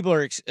I know people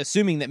are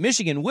assuming that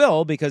Michigan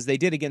will because they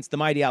did against the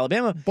mighty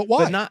Alabama. But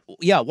why?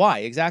 Why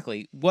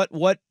exactly?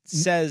 What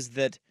says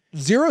that?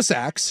 0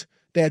 sacks.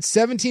 They had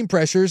 17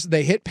 pressures.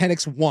 They hit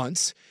Penix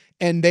once,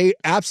 and they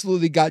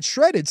absolutely got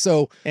shredded.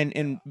 So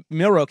and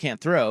Milroe can't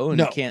throw. And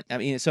no, can't. I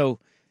mean, so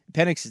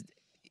Penix is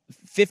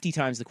 50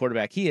 times the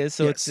quarterback he is.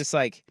 So it's just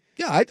like,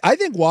 yeah, I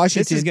think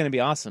Washington. This is going to be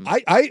awesome.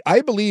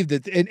 I believe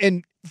that,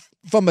 and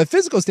from a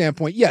physical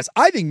standpoint, yes,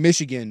 I think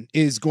Michigan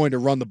is going to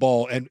run the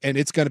ball, and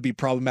it's going to be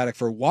problematic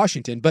for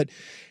Washington. But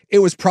it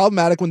was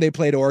problematic when they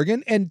played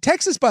Oregon. And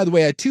Texas, by the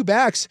way, had 2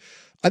 backs.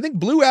 I think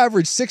Blue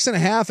averaged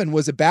 6.5, and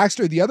was it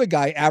Baxter? The other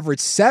guy averaged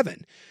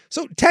 7.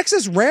 So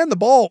Texas ran the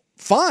ball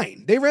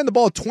fine. They ran the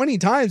ball 20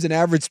 times and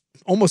averaged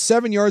almost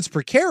 7 yards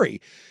per carry.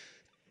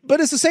 But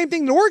it's the same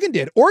thing that Oregon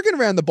did. Oregon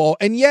ran the ball,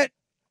 and yet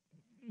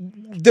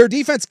their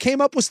defense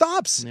came up with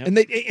stops, and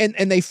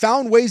they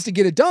found ways to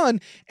get it done.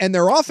 And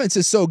their offense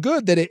is so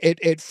good that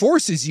it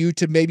forces you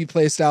to maybe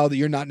play a style that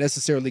you're not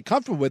necessarily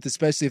comfortable with,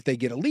 especially if they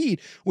get a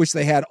lead, which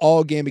they had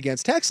all game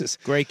against Texas.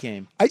 Great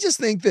game. I just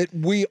think that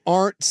we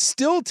aren't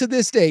still to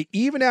this day,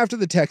 even after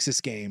the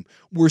Texas game,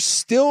 we're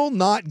still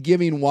not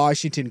giving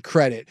Washington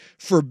credit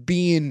for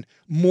being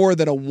more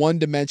than a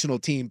one-dimensional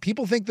team.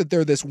 People think that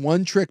they're this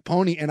one-trick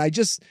pony, and I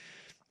just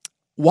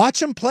watch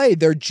them play.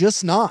 They're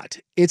just not.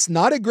 It's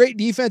not a great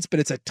defense, but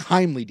it's a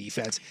timely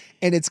defense,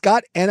 and it's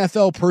got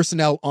NFL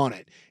personnel on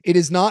it. It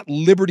is not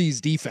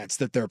Liberty's defense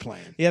that they're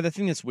playing. Yeah, the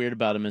thing that's weird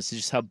about them is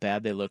just how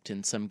bad they looked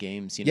in some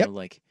games.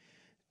 Like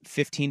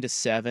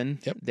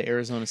 15-7, the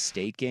Arizona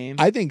State game.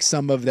 I think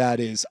some of that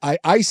is,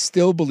 I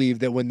still believe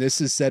that when this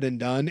is said and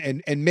done,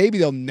 and maybe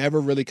they'll never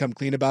really come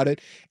clean about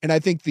it, and I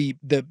think the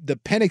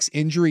Penix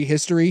injury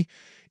history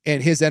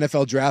and his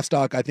NFL draft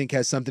stock, I think,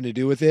 has something to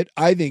do with it.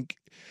 I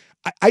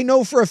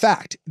know for a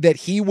fact that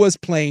he was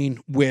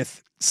playing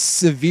with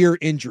severe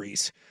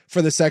injuries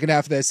for the second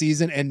half of that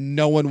season, and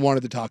no one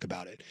wanted to talk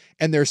about it.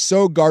 And they're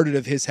so guarded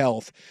of his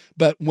health.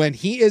 But when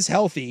he is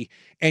healthy,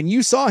 and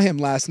you saw him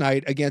last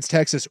night against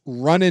Texas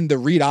running the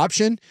read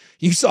option,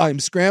 you saw him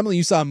scrambling,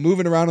 you saw him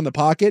moving around in the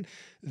pocket.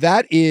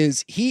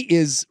 He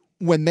is,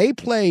 when they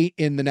play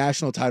in the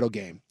national title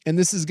game, and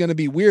this is going to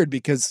be weird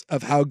because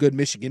of how good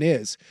Michigan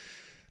is.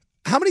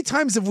 How many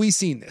times have we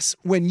seen this?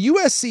 When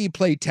USC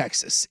played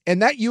Texas,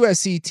 and that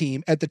USC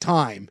team at the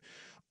time,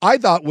 I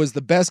thought was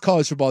the best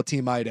college football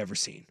team I had ever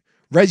seen.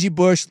 Reggie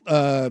Bush,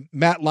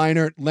 Matt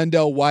Leinart,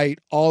 Lendell White,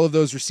 all of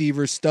those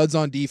receivers, studs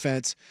on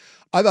defense.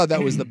 I thought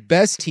that was the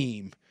best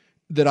team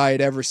that I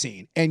had ever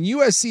seen. And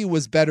USC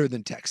was better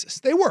than Texas.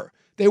 They were.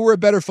 They were a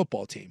better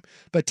football team.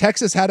 But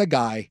Texas had a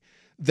guy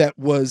that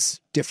was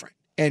different.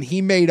 And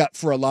he made up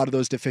for a lot of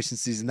those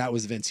deficiencies, and that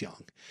was Vince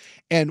Young.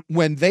 And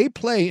when they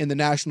play in the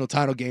national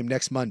title game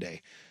next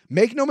Monday,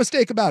 make no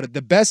mistake about it,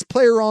 the best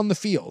player on the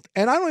field,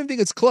 and I don't even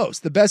think it's close,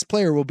 the best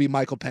player will be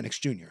Michael Penix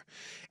Jr.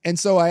 And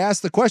so I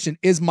asked the question,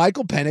 is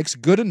Michael Penix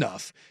good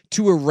enough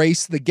to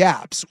erase the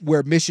gaps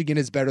where Michigan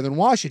is better than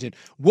Washington?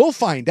 We'll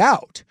find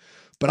out.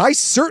 But I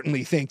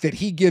certainly think that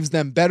he gives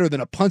them better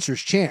than a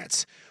puncher's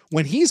chance.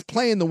 When he's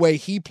playing the way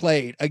he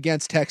played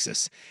against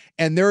Texas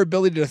and their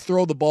ability to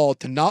throw the ball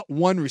to not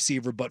one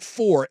receiver, but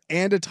 4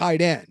 and a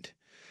tight end.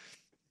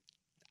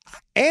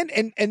 And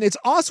it's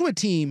also a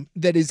team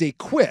that is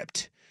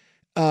equipped.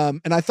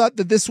 And I thought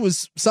that this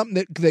was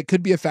something that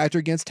could be a factor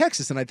against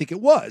Texas, and I think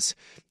it was.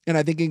 And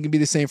I think it can be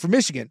the same for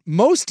Michigan.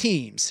 Most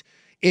teams,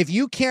 if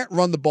you can't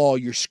run the ball,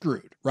 you're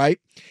screwed, right?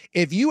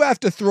 If you have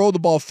to throw the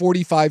ball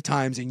 45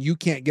 times and you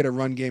can't get a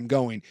run game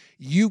going,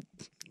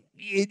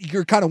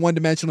 you're kind of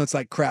one-dimensional. It's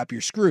like, crap,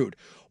 you're screwed.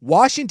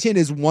 Washington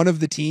is one of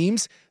the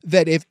teams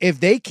that if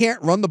they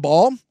can't run the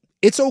ball,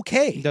 it's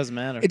okay. It doesn't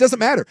matter. It doesn't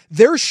matter.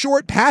 Their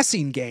short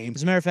passing game.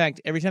 As a matter of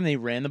fact, every time they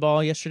ran the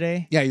ball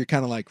yesterday. Yeah, you're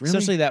kind of like, really?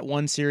 Especially that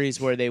one series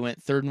where they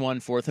went 3rd and 1,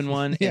 4th and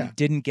 1, Yeah. and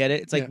didn't get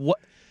it. It's like,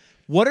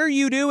 what are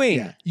you doing?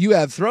 Yeah. You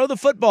have throw the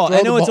football. throw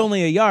I know the it's ball.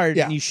 only a yard,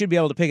 Yeah. and you should be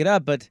able to pick it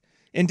up,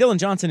 and Dylan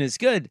Johnson is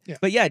good. Yeah.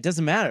 But yeah, it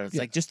doesn't matter. It's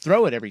like, just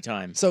throw it every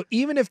time. So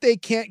even if they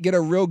can't get a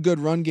real good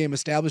run game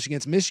established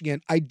against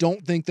Michigan, I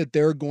don't think that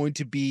they're going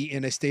to be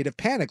in a state of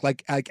panic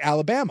like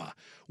Alabama,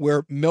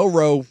 where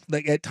Milroe,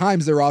 like at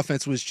times their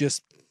offense was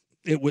just,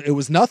 it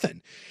was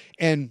nothing.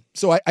 And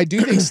so I do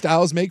think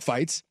styles make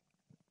fights.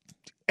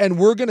 And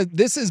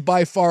this is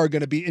by far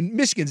going to be, and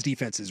Michigan's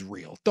defense is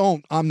real.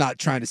 I'm not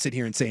trying to sit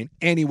here and say in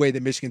any way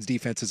that Michigan's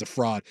defense is a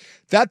fraud.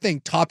 That thing,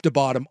 top to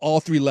bottom,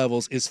 all 3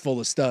 levels, is full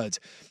of studs.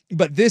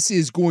 But this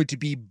is going to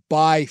be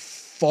by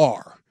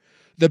far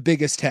the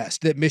biggest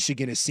test that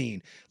Michigan has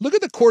seen. Look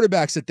at the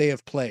quarterbacks that they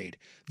have played.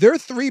 Their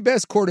 3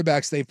 best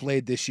quarterbacks they've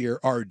played this year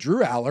are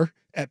Drew Aller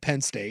at Penn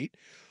State,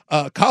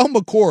 Kyle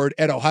McCord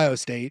at Ohio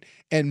State,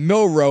 and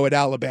Milroe at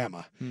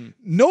Alabama.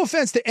 No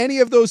offense to any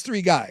of those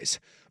 3 guys,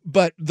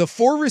 but the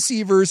 4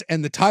 receivers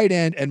and the tight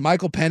end and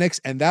Michael Penix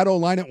and that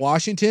O-line at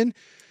Washington,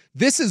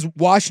 this is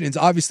Washington's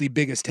obviously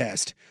biggest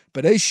test,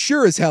 but it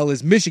sure as hell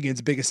is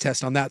Michigan's biggest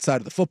test on that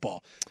side of the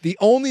football. The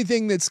only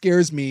thing that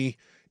scares me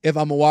if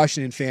I'm a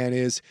Washington fan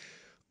is,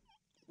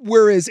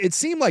 whereas it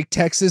seemed like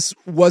Texas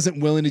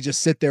wasn't willing to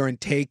just sit there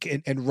and take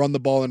and run the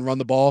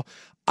ball,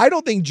 I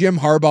don't think Jim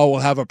Harbaugh will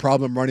have a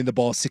problem running the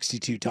ball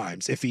 62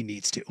 times if he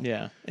needs to.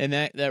 Yeah, and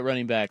that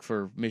running back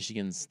for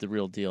Michigan's the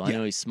real deal. I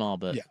know he's small,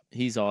 but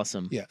he's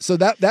awesome. Yeah, so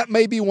that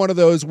may be one of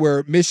those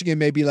where Michigan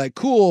may be like,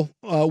 cool,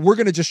 we're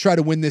going to just try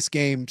to win this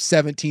game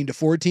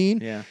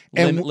 17-14. Yeah,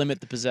 and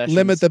limit the possessions.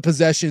 Limit the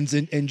possessions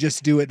and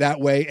just do it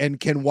that way. And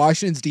can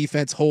Washington's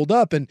defense hold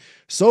up? And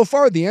so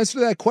far, the answer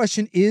to that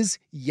question is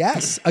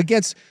yes.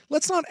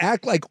 Let's not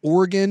act like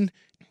Oregon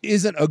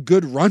isn't a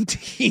good run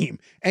team,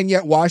 and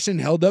yet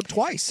Washington held up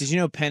twice. Did you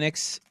know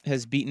Penix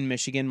has beaten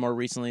Michigan more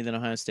recently than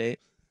Ohio State?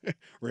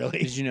 Really?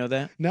 Did you know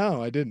that?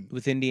 No, I didn't.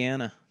 With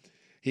Indiana.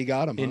 He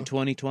got him in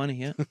 2020,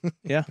 yeah.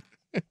 Yeah.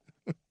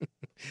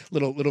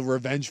 little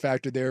revenge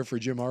factor there for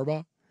Jim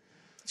Harbaugh.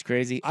 It's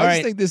crazy. I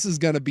just think this is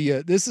going to be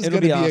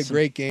a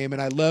great game,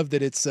 and I love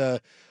that it's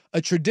a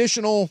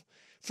traditional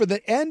for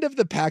the end of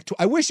the Pac-12.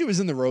 I wish it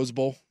was in the Rose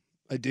Bowl.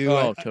 I do.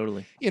 Oh,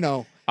 totally.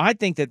 I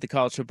think that the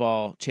college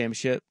football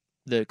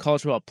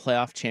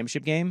playoff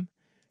championship game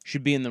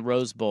should be in the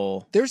Rose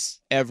Bowl.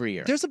 Every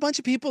year. There's a bunch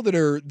of people that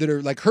are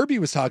like Herbie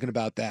was talking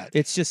about that.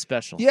 It's just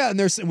special. Yeah, and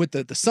there's with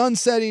the sun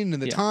setting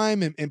and the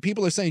time, and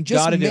people are saying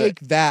just make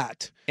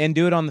that and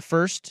do it on the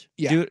 1st.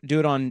 Yeah, do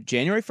it on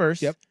January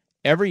 1st. Yep.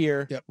 Every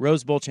year. Yep.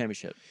 Rose Bowl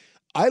championship.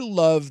 I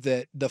love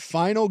that the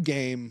final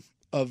game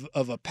of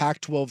a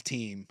Pac-12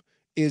 team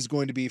is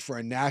going to be for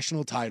a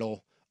national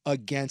title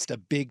against a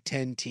Big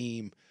Ten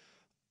team.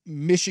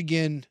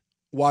 Michigan,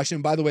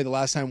 Washington. By the way, the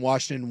last time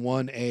Washington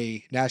won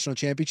a national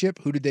championship,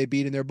 who did they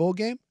beat in their bowl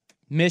game?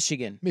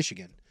 Michigan.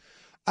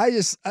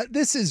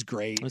 This is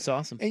great. It's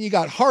awesome. And you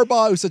got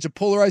Harbaugh, who's such a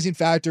polarizing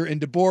factor, and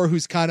DeBoer,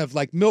 who's kind of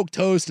like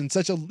milquetoast and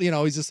such a,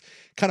 he's just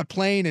kind of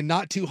playing and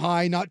not too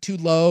high, not too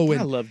low. And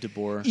I love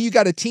DeBoer. You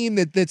got a team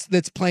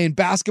that's playing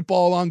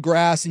basketball on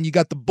grass, and you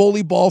got the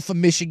bully ball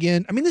from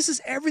Michigan. I mean, this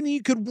is everything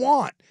you could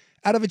want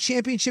out of a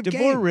championship game.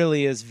 DeBoer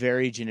really is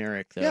very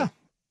generic, though. Yeah.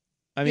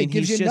 I mean,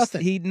 gives he's you just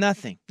nothing.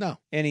 Nothing. No.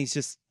 And he's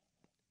just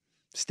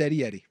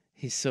steady Eddie.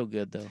 He's so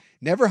good, though.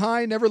 Never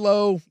high, never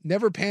low,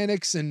 never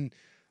panics, and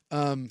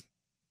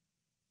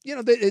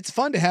it's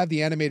fun to have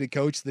the animated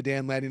coach, the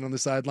Dan Lanning on the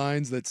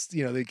sidelines.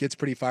 That gets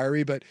pretty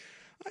fiery, but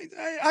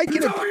I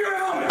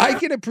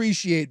can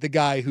appreciate the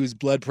guy whose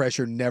blood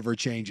pressure never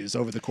changes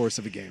over the course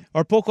of a game.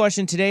 Our poll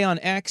question today on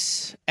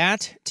X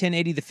at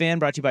 1080 The Fan,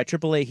 brought to you by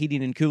AAA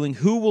Heating and Cooling.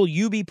 Who will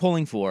you be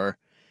pulling for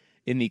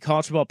in the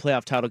college football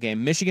playoff title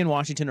game. Michigan,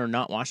 Washington, or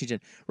not Washington.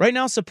 Right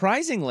now,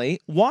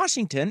 surprisingly,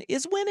 Washington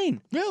is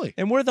winning. Really?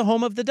 And we're the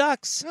home of the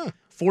Ducks. Huh.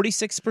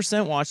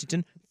 46%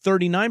 Washington,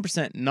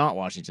 39% not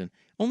Washington.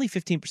 Only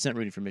 15%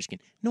 rooting for Michigan.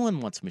 No one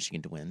wants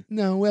Michigan to win.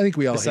 No, I think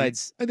we all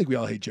Besides,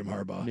 hate Jim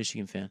Harbaugh.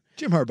 Michigan fan.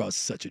 Jim Harbaugh's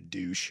such a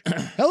douche.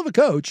 Hell of a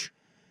coach,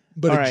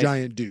 but All a right.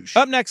 giant douche.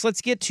 Up next,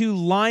 let's get to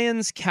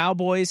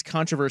Lions-Cowboys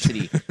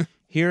controversy.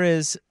 Here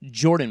is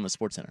Jordan with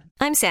SportsCenter.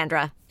 I'm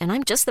Sandra, and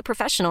I'm just the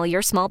professional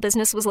your small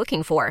business was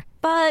looking for.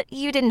 But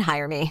you didn't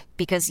hire me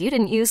because you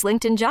didn't use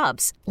LinkedIn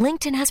Jobs.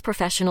 LinkedIn has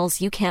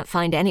professionals you can't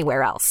find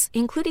anywhere else,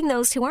 including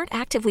those who aren't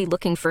actively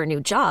looking for a new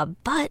job,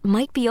 but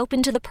might be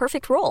open to the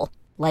perfect role,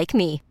 like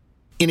me.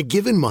 In a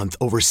given month,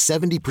 over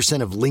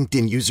 70% of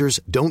LinkedIn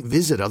users don't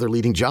visit other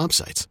leading job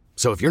sites.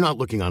 So if you're not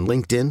looking on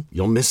LinkedIn,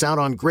 you'll miss out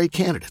on great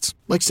candidates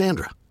like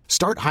Sandra.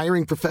 Start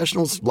hiring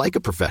professionals like a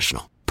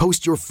professional.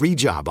 Post your free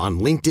job on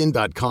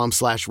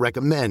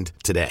linkedin.com/recommend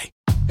today.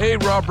 Hey,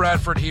 Rob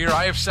Bradford here.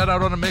 I have set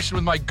out on a mission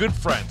with my good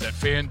friends at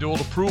FanDuel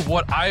to prove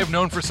what I have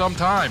known for some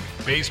time.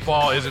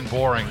 Baseball isn't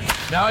boring.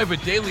 Now I have a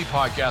daily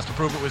podcast to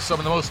prove it with some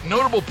of the most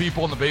notable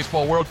people in the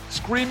baseball world,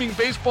 screaming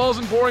baseball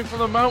isn't boring from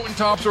the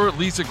mountaintops, or at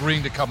least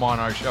agreeing to come on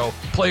our show.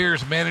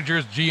 Players,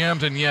 managers,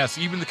 GMs, and yes,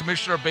 even the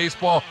commissioner of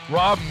baseball,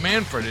 Rob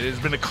Manfred. It has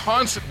been a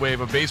constant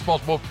wave of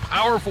baseball's most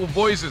powerful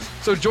voices.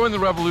 So join the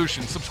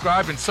revolution.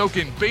 Subscribe and soak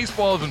in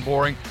Baseball Isn't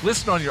Boring.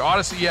 Listen on your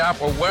Odyssey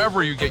app or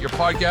wherever you get your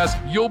podcasts.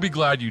 You'll be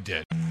glad you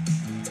did.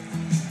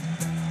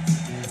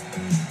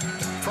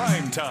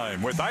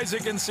 Primetime with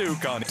Isaac and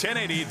Suk on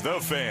 1080 The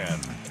Fan.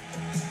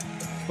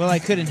 Well, I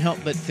couldn't help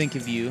but think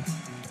of you,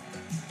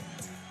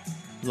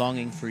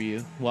 longing for you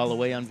while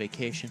away on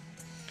vacation.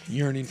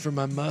 Yearning for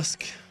my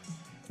musk.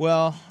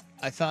 Well,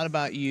 I thought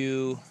about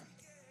you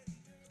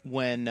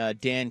when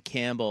Dan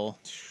Campbell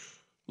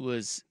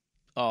was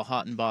all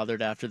hot and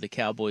bothered after the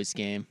Cowboys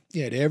game. He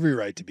had every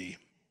right to be.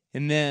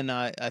 And then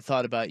I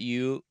thought about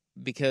you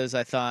because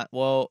I thought,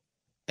 well,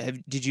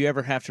 did you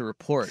ever have to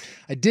report?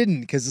 I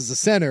didn't, because as a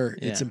center,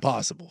 it's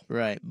impossible.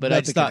 Right, but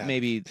I just thought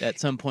maybe at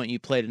some point you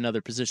played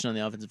another position on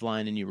the offensive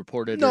line and you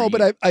reported. No,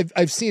 but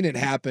I've seen it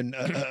happen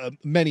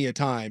many a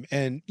time,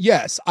 and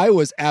yes, I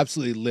was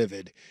absolutely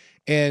livid.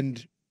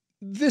 And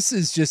this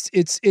is just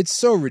it's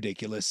so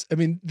ridiculous. I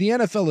mean, the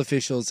NFL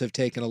officials have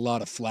taken a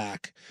lot of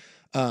flack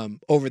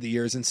over the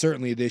years, and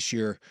certainly this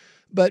year.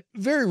 But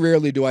very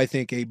rarely do I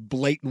think a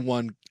blatant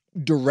one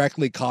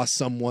directly cost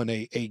someone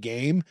a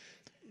game.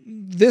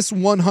 This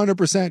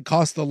 100%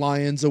 cost the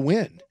Lions a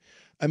win.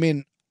 I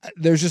mean,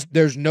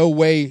 there's no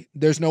way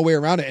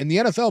around it. And the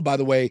NFL, by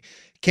the way,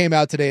 came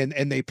out today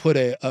and they put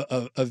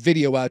a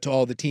video out to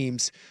all the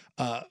teams,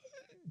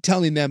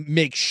 telling them,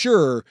 make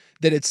sure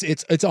that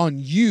it's on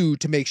you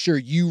to make sure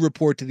you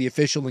report to the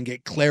official and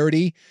get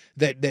clarity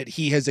that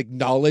he has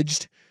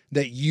acknowledged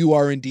that you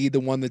are indeed the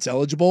one that's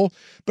eligible.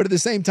 But at the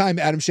same time,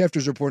 Adam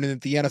Schefter's reporting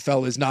that the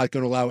NFL is not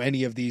going to allow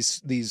any of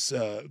these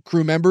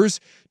crew members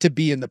to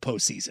be in the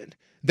postseason.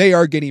 They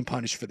are getting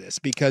punished for this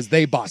because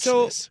they botched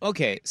this.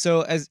 Okay,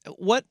 so as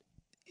what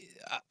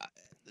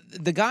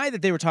the guy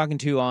that they were talking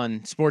to on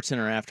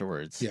SportsCenter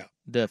afterwards,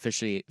 the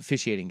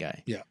officiating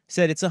guy,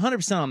 said it's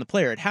 100% on the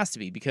player. It has to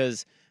be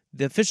because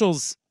the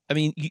officials. I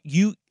mean,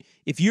 you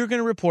if you're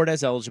going to report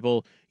as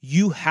eligible,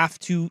 you have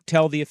to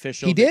tell the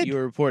official that you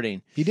were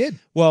reporting. He did.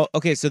 Well,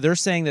 okay, so they're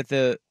saying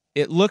that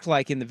it looked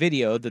like in the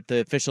video that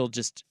the official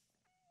just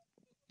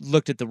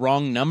looked at the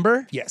wrong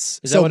number? Yes.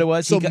 Is that what it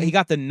was? He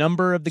got the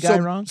number of the guy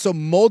wrong? So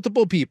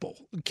multiple people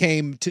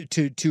came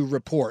to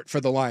report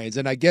for the Lions.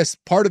 And I guess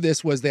part of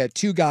this was they had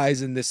two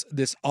guys in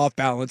this off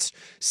balance,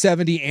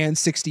 70 and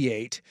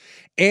 68.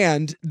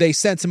 And they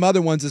sent some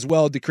other ones as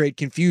well to create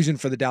confusion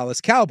for the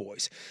Dallas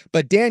Cowboys.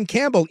 But Dan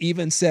Campbell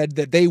even said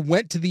that they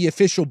went to the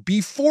official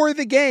before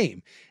the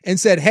game and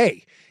said,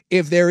 hey,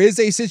 if there is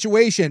a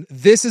situation,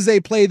 this is a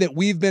play that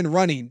we've been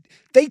running.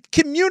 They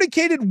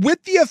communicated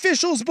with the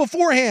officials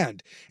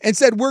beforehand and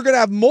said, we're going to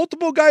have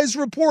multiple guys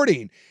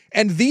reporting,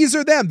 and these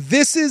are them.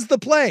 This is the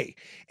play.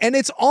 And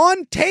it's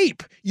on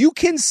tape. You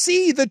can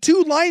see the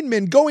two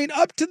linemen going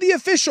up to the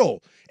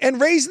official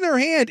and raising their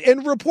hand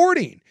and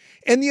reporting.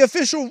 And the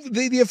official,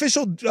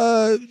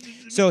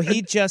 so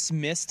he just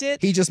missed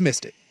it? He just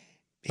missed it.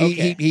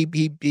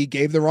 He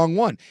gave the wrong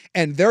one.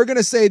 And they're going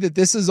to say that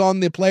this is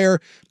on the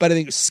player, but I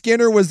think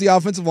Skinner was the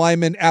offensive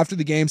lineman after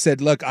the game, said,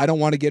 look, I don't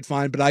want to get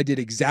fined, but I did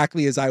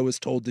exactly as I was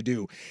told to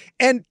do.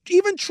 And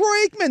even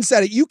Troy Aikman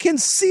said it. You can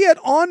see it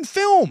on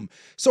film.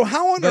 So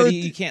how on earth...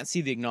 you can't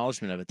see the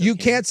acknowledgement of it. Though, you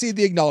can't see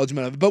the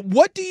acknowledgement of it. But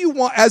what do you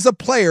want as a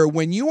player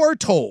when you are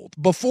told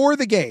before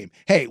the game,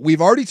 hey,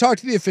 we've already talked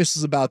to the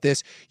officials about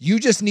this.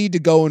 You just need to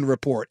go and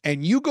report.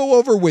 And you go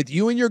over with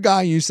you and your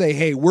guy and you say,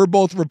 hey, we're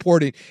both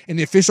reporting. And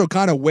the official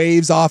kind of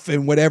waves off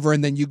and whatever,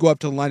 and then you go up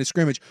to the line of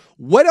scrimmage.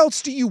 What else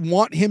do you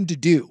want him to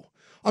do?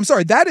 I'm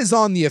sorry, that is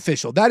on the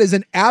official. That is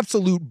an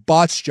absolute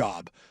botched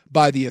job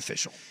by the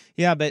official.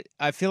 Yeah, but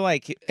I feel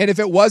like... And if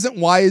it wasn't,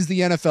 why is the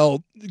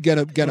NFL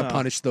gonna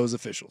punish those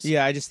officials?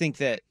 Yeah, I just think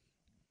that...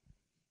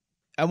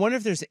 I wonder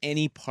if there's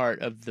any part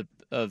of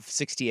of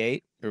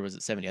 68, or was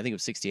it 70? I think it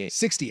was 68.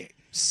 68.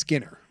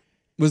 Skinner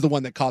was the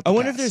one that caught the I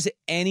wonder pass. if there's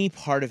any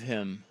part of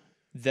him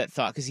that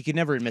thought, because he could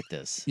never admit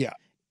this. Yeah.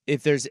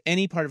 If there's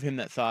any part of him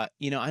that thought,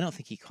 I don't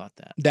think he caught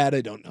that. That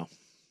I don't know.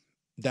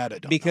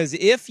 Because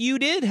if you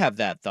did have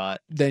that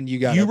thought, then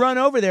you run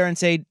over there and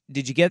say,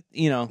 did you get,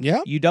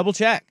 you double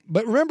check.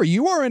 But remember,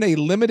 you are in a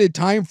limited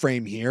time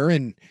frame here.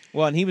 And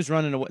he was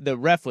running away. The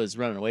ref was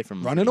running away from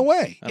him. I don't know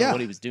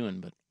what he was doing,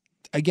 but.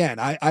 Again,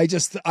 I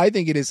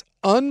think it is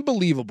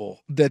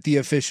unbelievable that the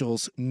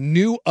officials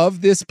knew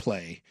of this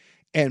play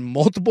and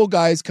multiple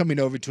guys coming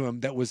over to him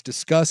that was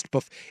discussed.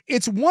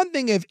 It's one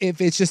thing if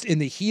it's just in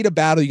the heat of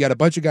battle, you got a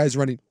bunch of guys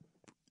running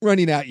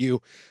at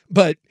you,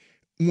 but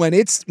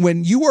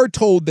when you are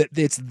told that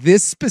it's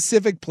this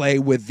specific play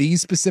with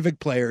these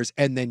specific players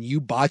and then you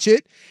botch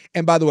it,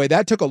 and by the way,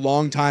 that took a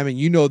long time, and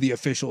the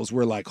officials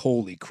were like,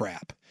 holy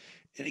crap.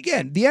 And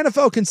again, the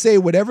NFL can say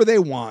whatever they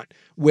want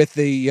with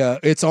the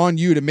it's on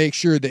you to make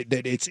sure that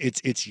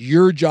it's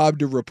your job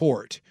to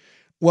report.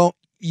 Well,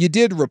 you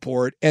did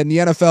report, and the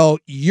NFL,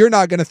 you're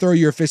not going to throw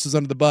your officials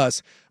under the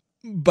bus,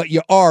 but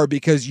you are,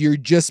 because you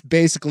just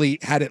basically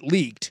had it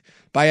leaked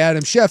by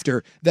Adam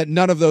Schefter that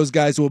none of those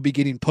guys will be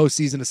getting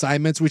postseason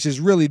assignments, which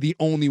is really the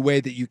only way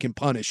that you can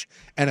punish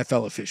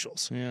NFL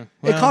officials. Yeah,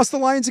 it cost the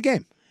Lions a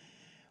game.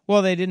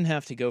 Well, they didn't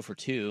have to go for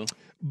 2,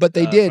 but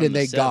they did, and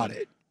they got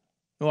it.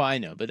 Well, I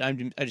know, but I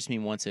just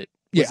mean once it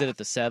was it at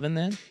the 7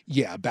 then?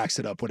 Yeah, backs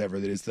it up, whatever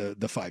that is, the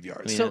 5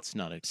 yards. I mean, that's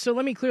not So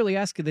let me clearly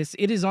ask you this: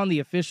 it is on the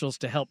officials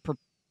to help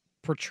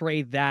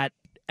portray that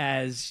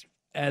as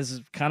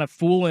kind of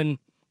fooling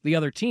the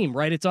other team,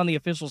 right? It's on the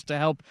officials to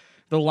help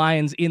the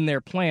Lions in their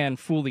plan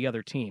fool the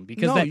other team,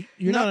 because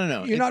you're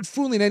not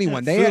fooling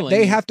anyone. Fooling.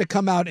 They have to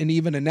come out and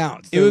even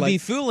announce. It would be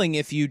fooling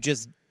if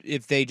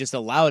they just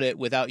allowed it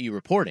without you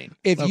reporting.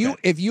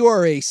 If you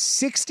are a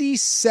 60,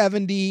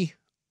 70,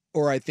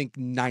 or I think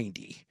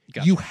 90,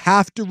 Gotcha. You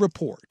have to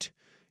report.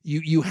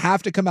 You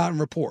have to come out and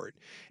report.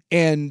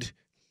 And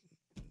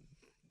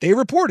they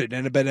reported,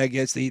 but I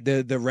guess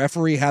the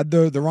referee had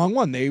the wrong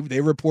one. They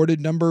reported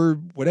number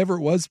whatever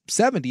it was,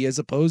 70 as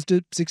opposed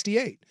to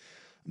 68.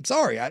 I'm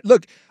sorry.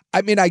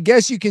 I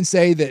guess you can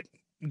say that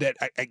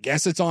I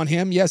guess it's on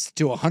him, yes,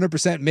 to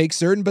 100% make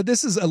certain, but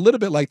this is a little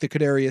bit like the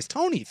Kadarius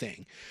Toney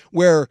thing,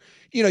 where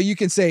you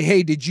can say,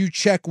 hey, did you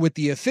check with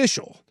the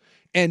official?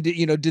 And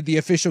did the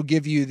official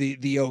give you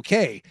the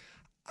okay?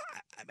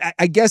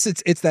 I guess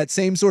it's that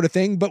same sort of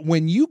thing. But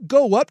when you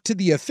go up to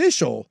the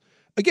official,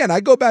 again,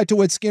 I go back to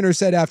what Skinner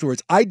said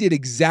afterwards. I did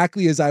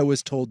exactly as I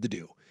was told to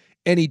do.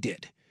 And he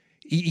did.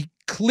 He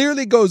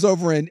clearly goes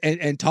over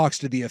and talks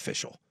to the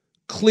official.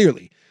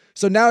 Clearly.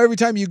 So now every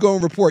time you go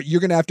and report, you're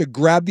going to have to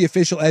grab the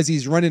official as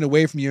he's running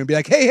away from you and be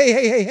like,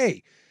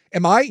 hey.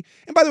 And by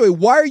the way,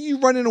 why are you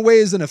running away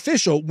as an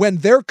official when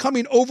they're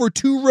coming over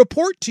to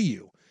report to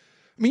you?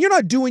 I mean, you're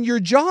not doing your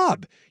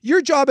job. Your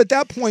job at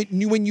that point,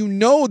 when you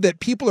know that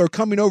people are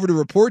coming over to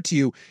report to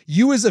you,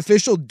 you as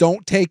official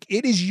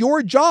it is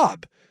your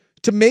job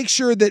to make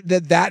sure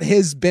that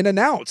has been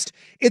announced.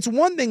 It's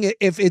one thing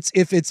if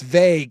it's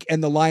vague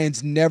and the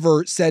Lions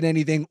never said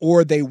anything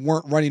or they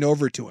weren't running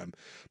over to him.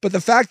 But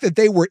the fact that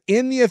they were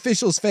in the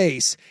official's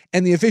face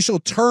and the official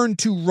turned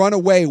to run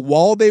away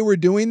while they were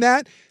doing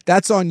that,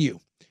 that's on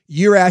you.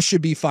 Your ass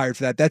should be fired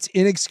for that. That's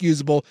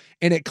inexcusable,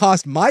 and it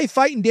cost my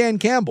fighting Dan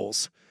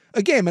Campbell's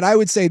a game. And I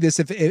would say this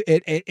if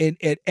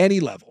at any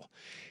level.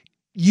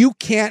 You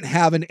can't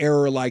have an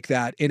error like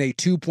that in a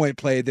 2-point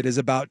play that is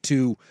about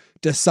to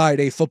decide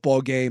a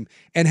football game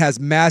and has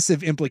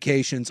massive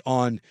implications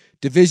on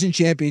division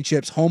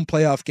championships, home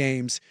playoff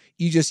games.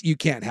 You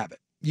can't have it.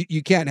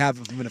 You can't have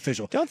it from an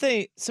official.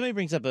 Somebody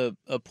brings up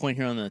a point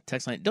here on the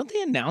text line. Don't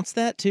they announce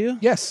that too?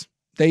 Yes.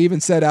 They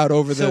even said out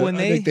over I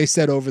think they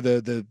said over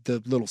the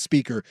little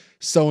speaker,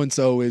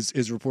 so-and-so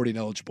is reporting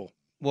eligible.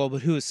 Well,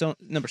 but who is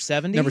number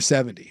 70? Number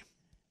 70.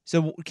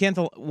 So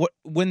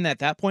wouldn't at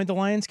that point the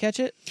Lions catch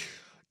it?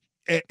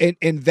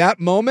 In that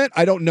moment,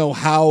 I don't know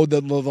how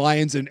the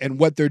Lions and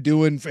what they're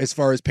doing as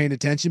far as paying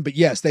attention, but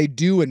yes, they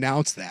do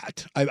announce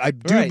that. I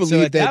do believe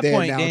so at that that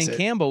point, announce Dan it.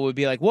 Campbell would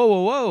be like,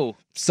 whoa.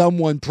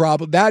 Someone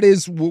that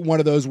is one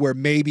of those where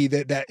maybe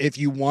that if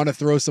you want to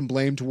throw some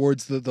blame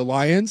towards the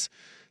Lions,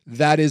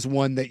 that is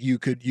one that you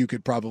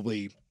could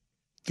probably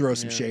throw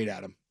some shade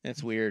at them.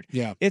 That's weird.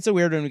 Yeah. It's a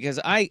weird one because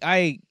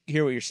I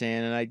hear what you're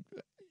saying, and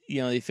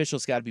the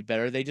officials got to be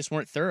better. They just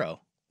weren't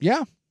thorough.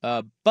 Yeah.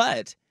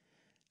 But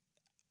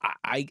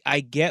I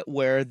get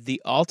where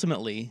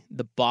ultimately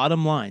the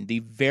bottom line, the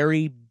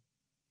very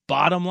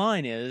bottom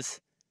line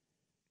is.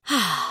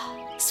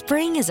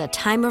 Spring is a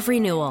time of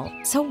renewal,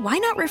 so why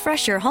not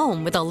refresh your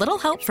home with a little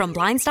help from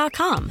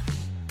Blinds.com?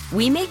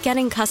 We make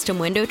getting custom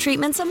window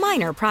treatments a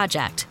minor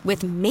project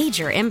with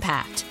major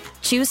impact.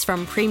 Choose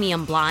from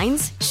premium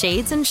blinds,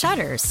 shades, and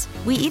shutters.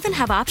 We even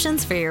have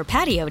options for your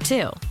patio,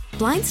 too.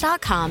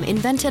 Blinds.com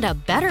invented a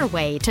better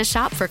way to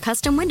shop for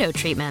custom window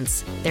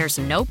treatments. There's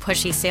no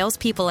pushy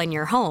salespeople in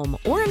your home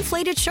or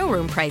inflated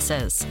showroom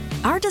prices.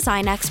 Our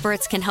design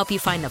experts can help you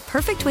find the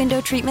perfect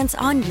window treatments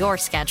on your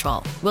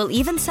schedule. We'll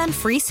even send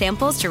free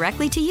samples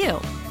directly to you.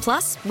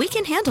 Plus, we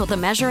can handle the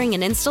measuring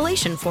and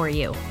installation for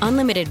you.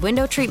 Unlimited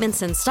window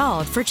treatments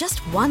installed for just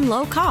one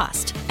low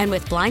cost. And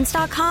with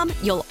Blinds.com,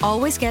 you'll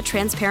always get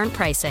transparent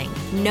pricing.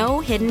 No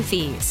hidden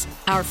fees.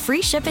 Our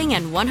free shipping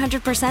and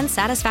 100%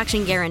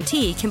 satisfaction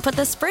guarantee can put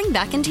the spring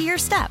back into your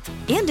step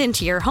and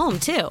into your home,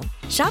 too.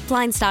 Shop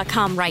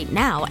Blinds.com right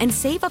now and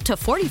save up to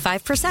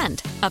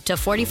 45%. Up to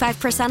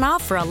 45%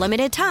 off for a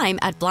limited time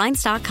at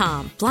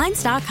Blinds.com.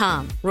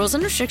 Blinds.com. Rules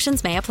and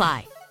restrictions may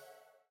apply.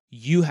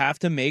 You have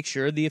to make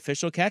sure the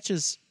official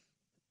catches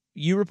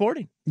you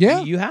reporting.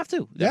 Yeah. You have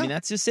to. Yeah. I mean,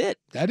 that's just it.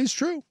 That is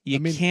true. You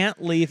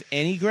can't leave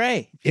any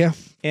gray. Yeah.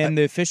 And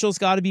the officials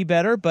got to be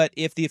better, but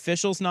if the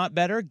official's not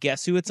better,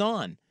 guess who it's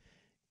on?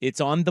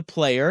 It's on the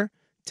player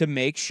to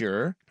make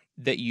sure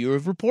that you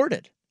have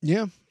reported.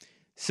 Yeah.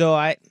 So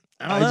I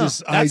don't know.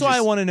 That's why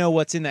I want to know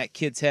what's in that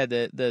kid's head,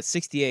 the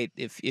 68.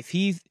 If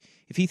he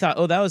thought,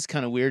 oh, that was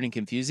kind of weird and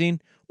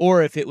confusing,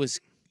 or if it was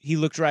he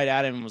looked right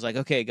at him and was like,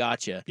 okay,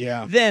 gotcha.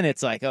 Yeah. Then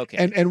it's like,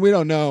 okay. And we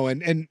don't know.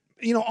 And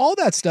you know, all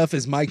that stuff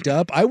is mic'd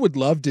up. I would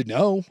love to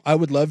know. I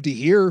would love to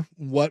hear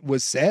what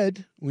was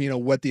said, you know,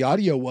 what the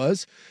audio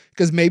was,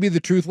 because maybe the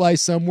truth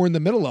lies somewhere in the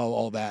middle of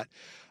all that.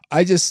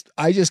 I just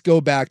go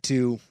back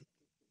to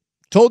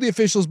told the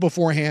officials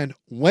beforehand,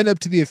 went up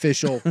to the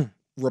official,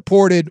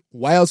 reported.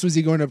 Why else was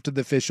he going up to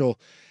the official?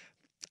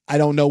 I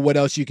don't know what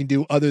else you can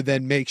do other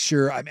than make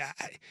sure. I mean,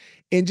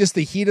 in just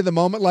the heat of the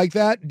moment like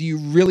that, do you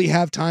really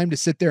have time to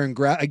sit there and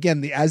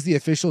again, as the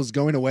official is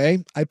going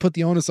away? I put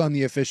the onus on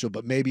the official,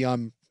 but maybe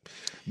I'm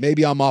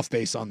off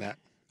base on that.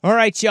 All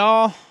right,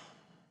 y'all,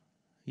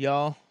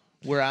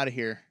 we're out of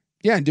here.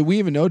 Yeah, and did we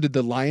even know? Did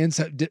the Lions?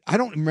 I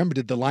don't remember.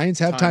 Did the Lions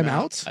have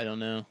timeouts? I don't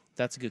know.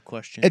 That's a good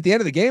question. At the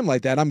end of the game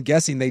like that, I'm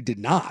guessing they did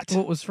not.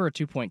 Well, it was for a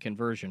 2-point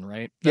conversion,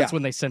 right? That's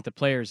when they sent the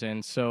players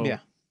in. So yeah.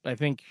 I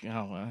think. So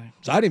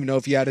I didn't even know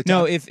if you had a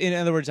no. If in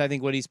other words, I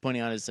think what he's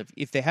pointing out is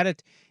if they had a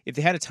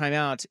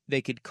timeout,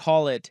 they could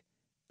call it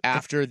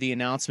after the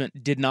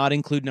announcement did not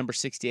include number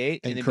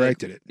 68 and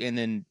corrected it, and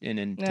then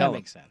that tell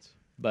makes them. sense.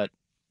 But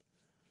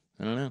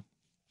I don't know.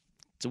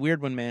 It's a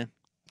weird one, man.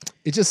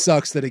 It just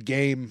sucks that a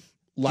game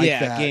like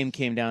that game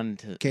came down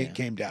to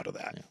came down to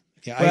that.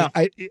 Yeah, well,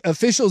 I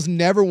officials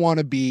never want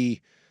to be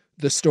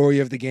the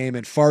story of the game,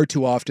 and far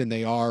too often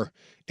they are.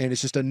 And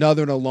it's just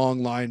another in a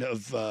long line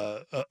of,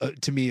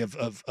 to me,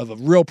 of a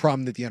real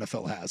problem that the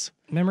NFL has.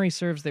 Memory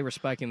serves, they were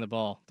spiking the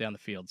ball down the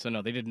field. So,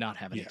 no, they did not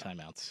have any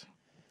timeouts.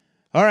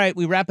 All right,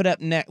 we wrap it up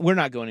next. We're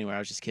not going anywhere. I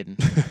was just kidding.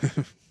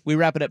 We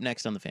wrap it up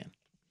next on The Fan.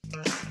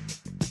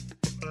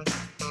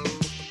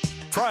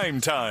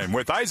 Primetime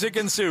with Isaac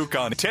and Suk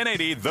on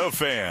 1080 The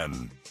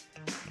Fan.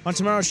 On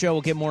tomorrow's show,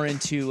 we'll get more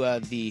into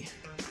the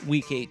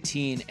Week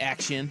 18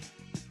 action.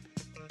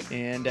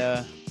 And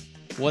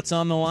what's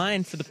on the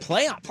line for the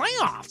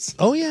playoffs?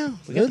 Oh, yeah.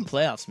 We got the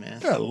playoffs, man.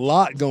 There's a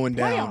lot going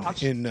down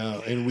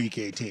in Week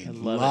 18. A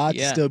lot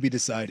to still be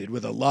decided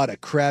with a lot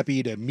of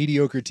crappy to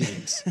mediocre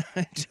teams.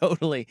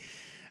 Totally.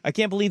 I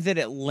can't believe that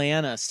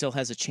Atlanta still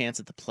has a chance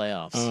at the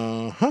playoffs.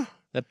 Uh-huh.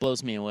 That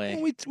blows me away.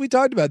 Well, we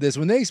talked about this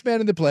when they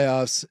expanded the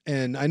playoffs,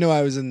 and I know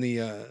I was in the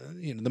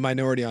the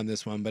minority on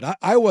this one, but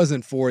I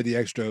wasn't for the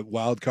extra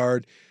wild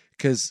card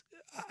because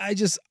I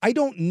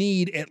don't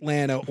need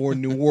Atlanta or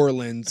New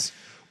Orleans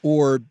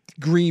or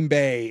Green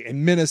Bay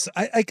and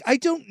Minnesota. I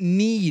don't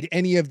need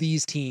any of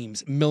these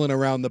teams milling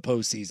around the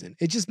postseason.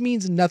 It just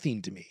means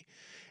nothing to me,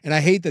 and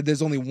I hate that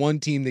there's only one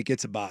team that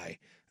gets a bye.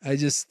 I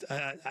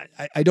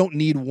don't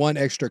need one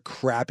extra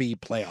crappy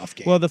playoff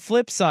game. Well, the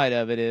flip side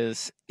of it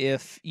is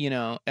if,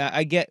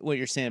 I get what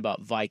you're saying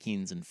about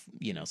Vikings and,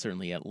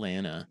 certainly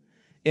Atlanta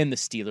and the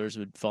Steelers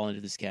would fall into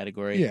this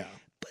category. Yeah.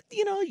 But,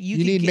 you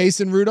need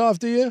Mason Rudolph,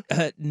 do you?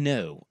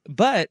 No.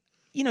 But,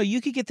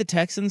 you could get the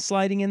Texans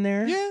sliding in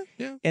there.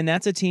 Yeah. And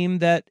that's a team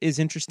that is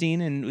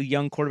interesting and a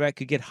young quarterback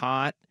could get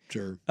hot.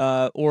 Sure.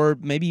 Or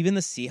maybe even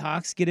the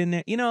Seahawks get in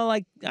there.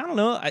 I don't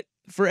know.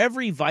 For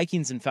every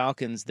Vikings and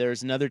Falcons,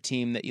 there's another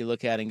team that you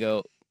look at and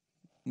go,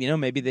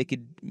 maybe they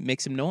could make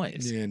some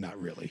noise. Yeah,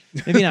 not really.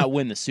 Maybe not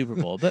win the Super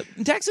Bowl, but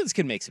Texans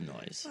can make some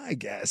noise. I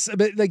guess.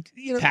 But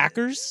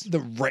Packers?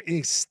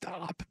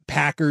 Stop.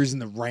 Packers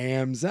and the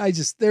Rams.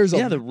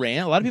 the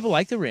Rams. A lot of people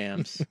like the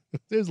Rams.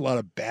 There's a lot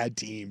of bad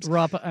teams.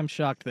 Rob, I'm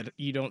shocked that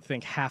you don't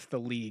think half the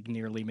league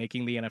nearly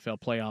making the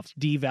NFL playoffs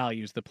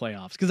devalues the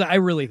playoffs, because I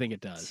really think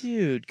it does.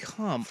 Dude,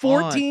 come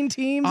 14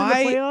 teams in the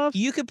playoffs?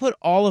 You could put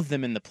all of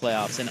them in the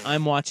playoffs, and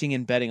I'm watching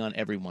and betting on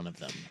every one of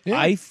them. Yeah.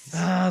 I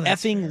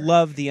effing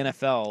love the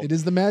NFL. It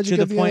is the magic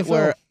to of the the point NFL.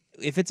 Where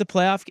if it's a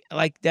playoff,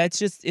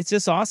 it's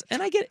just awesome.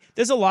 And I get it.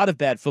 There's a lot of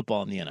bad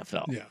football in the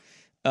NFL.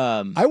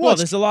 Yeah.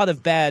 There's a lot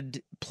of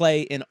bad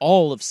play in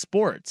all of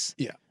sports.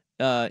 Yeah.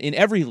 In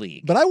every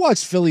league. But I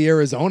watched Philly,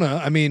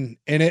 Arizona. I mean,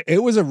 and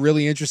it was a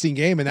really interesting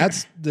game, and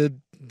that's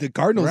the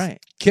Cardinals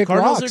kick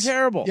Cardinals rocks. are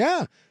terrible.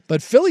 Yeah,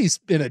 but Philly's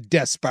in a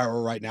death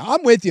spiral right now.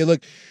 I'm with you.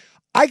 Look,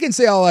 I can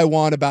say all I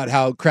want about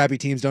how crappy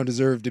teams don't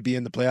deserve to be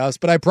in the playoffs,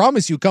 but I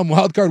promise you, come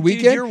wild card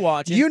weekend, Dude, you're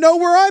watching. You know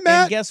where I'm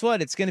at. And guess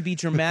what? It's going to be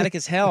dramatic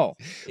as hell.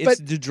 It's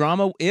the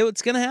drama.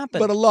 It's going to happen.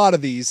 But a lot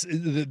of these,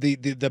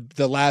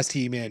 the last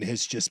team in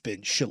has just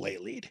been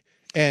shillelagh'd.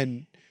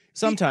 And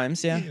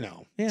sometimes, yeah.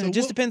 So it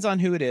just depends on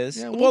who it is.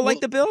 Yeah, well, like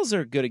the Bills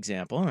are a good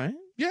example, right?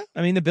 Yeah.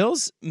 I mean, the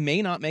Bills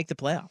may not make the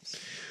playoffs,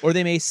 or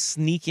they may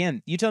sneak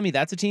in. You tell me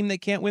that's a team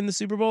that can't win the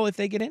Super Bowl if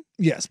they get in?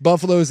 Yes,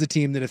 Buffalo is the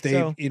team that if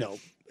they,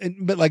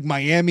 but like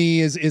Miami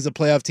is a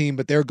playoff team,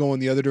 but they're going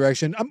the other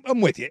direction. I'm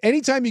with you.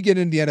 Anytime you get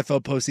into the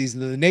NFL postseason,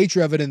 the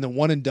nature of it and the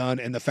one and done,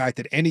 and the fact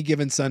that any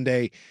given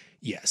Sunday,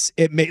 yes,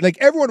 it may, like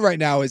everyone right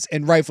now is,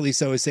 and rightfully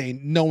so, is saying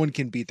no one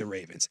can beat the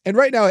Ravens. And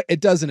right now it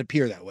doesn't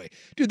appear that way.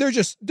 Dude, they're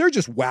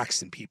just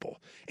waxing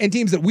people and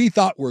teams that we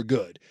thought were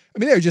good. I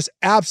mean, they're just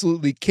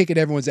absolutely kicking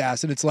everyone's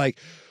ass. And it's like,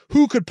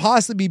 who could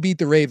possibly beat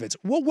the Ravens?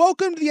 Well,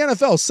 welcome to the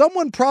NFL.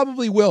 Someone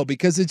probably will,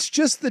 because it's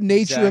just the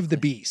nature of the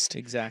beast.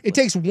 Exactly. It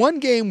takes one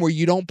game where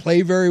you don't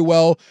play very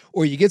well,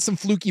 or you get some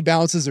fluky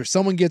bounces, or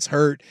someone gets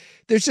hurt.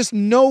 There's just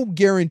no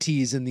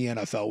guarantees in the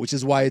NFL, which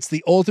is why it's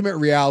the ultimate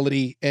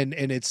reality, and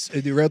it's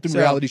the ultimate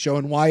reality show,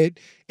 and why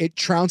it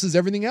trounces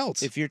everything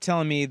else. If you're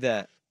telling me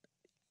that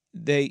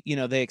they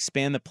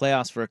expand the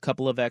playoffs for a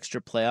couple of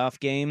extra playoff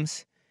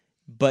games,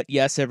 but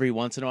yes, every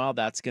once in a while,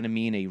 that's going to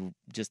mean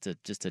just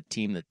a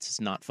team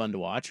that's not fun to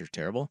watch or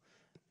terrible.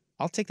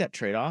 I'll take that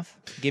trade-off.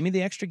 Give me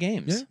the extra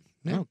games.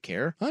 Yeah. I don't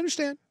care. I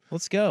understand.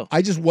 Let's go.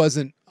 I just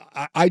wasn't.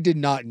 I did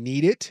not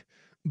need it,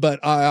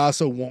 but I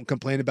also won't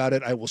complain about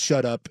it. I will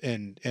shut up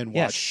and watch.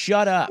 Yeah,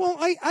 shut up. Well,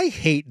 I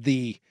hate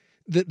the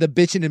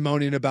bitching and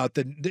moaning about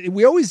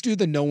we always do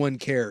the no one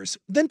cares.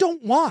 Then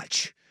don't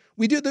watch.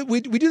 We do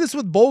this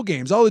with bowl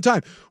games all the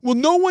time. Well,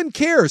 no one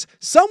cares.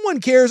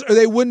 Someone cares, or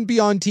they wouldn't be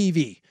on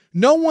TV.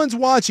 No one's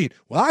watching.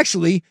 Well,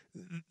 actually,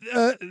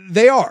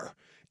 they are.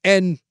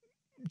 And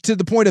to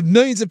the point of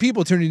millions of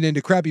people turning into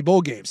crappy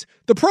bowl games.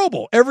 The Pro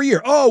Bowl every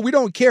year. Oh, we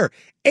don't care.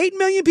 8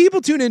 million people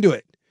tune into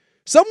it.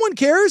 Someone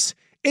cares.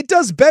 It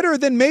does better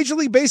than Major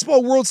League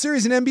Baseball World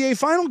Series and NBA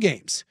final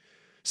games.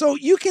 So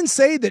you can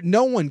say that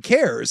no one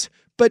cares,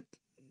 but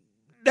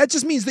that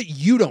just means that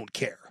you don't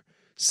care.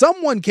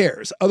 Someone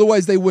cares.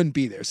 Otherwise, they wouldn't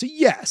be there. So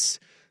yes,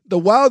 the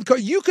wild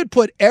card, you could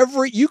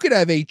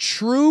have a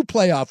true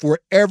playoff where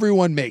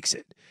everyone makes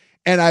it,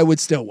 and I would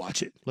still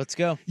watch it. Let's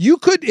go. You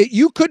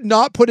could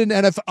not put an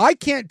NFL. I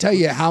can't tell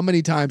you how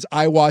many times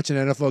I watch an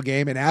NFL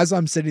game, and as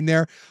I'm sitting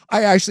there,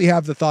 I actually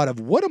have the thought of,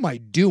 what am I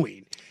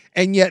doing?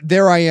 And yet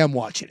there I am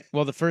watching it.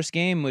 Well, the first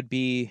game would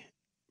be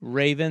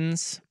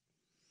Ravens.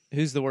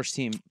 Who's the worst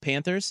team?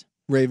 Panthers?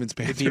 Ravens,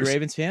 Panthers. It'd be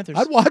Ravens, Panthers.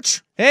 I'd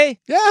watch. Hey.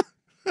 Yeah.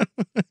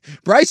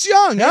 Bryce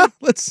Young, huh?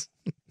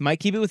 Might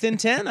keep it within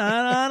 10.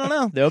 I don't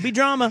know. There'll be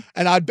drama.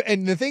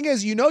 And the thing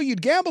is,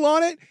 you'd gamble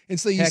on it, and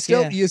so you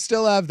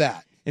still have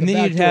that. And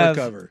then you'd have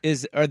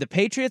are the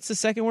Patriots the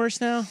second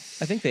worst now?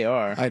 I think they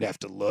are. I'd have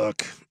to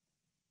look.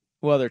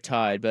 Well, they're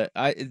tied, but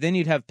then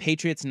you'd have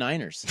Patriots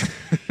Niners.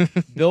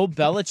 Bill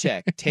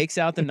Belichick takes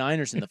out the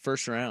Niners in the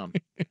first round.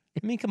 I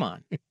mean, come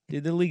on.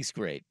 Dude, the league's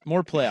great.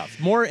 More playoffs,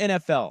 more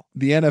NFL.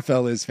 The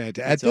NFL is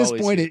fantastic. At this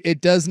point,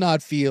 it does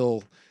not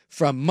feel,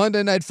 from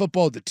Monday Night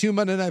Football to 2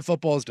 Monday Night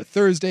Footballs to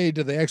Thursday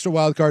to the extra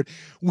wild card,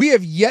 we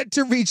have yet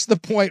to reach the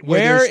point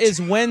where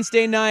is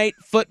Wednesday Night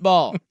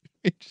Football?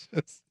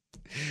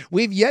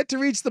 We've yet to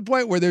reach the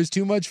point where there's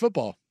too much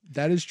football.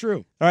 That is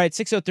true. All right,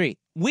 6:03.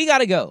 We got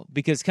to go,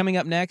 because coming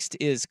up next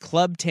is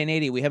Club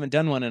 1080. We haven't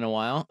done one in a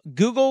while.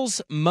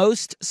 Google's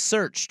Most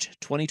Searched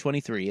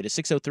 2023. It is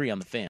 6:03 on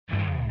The Fan.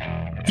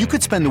 You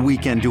could spend the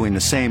weekend doing the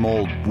same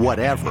old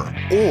whatever,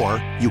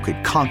 or you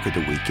could conquer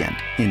the weekend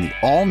in the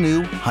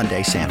all-new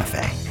Hyundai Santa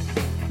Fe.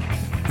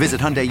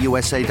 Visit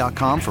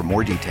HyundaiUSA.com for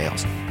more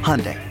details.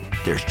 Hyundai,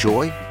 there's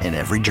joy in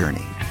every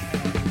journey.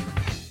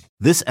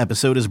 This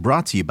episode is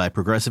brought to you by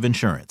Progressive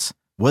Insurance.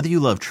 Whether you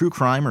love true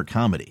crime or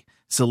comedy,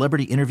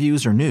 celebrity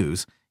interviews or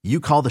news, you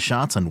call the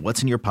shots on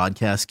what's in your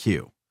podcast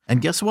queue.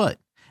 And guess what?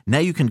 Now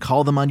you can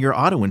call them on your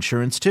auto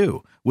insurance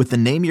too, with the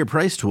Name Your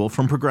Price tool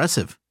from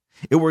Progressive.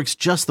 It works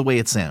just the way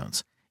it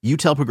sounds. You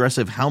tell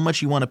Progressive how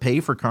much you want to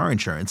pay for car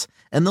insurance,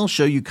 and they'll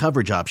show you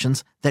coverage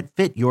options that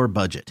fit your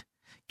budget.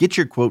 Get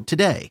your quote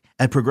today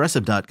at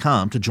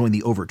Progressive.com to join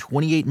the over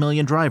 28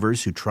 million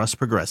drivers who trust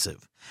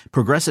Progressive.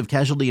 Progressive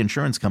Casualty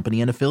Insurance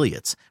Company and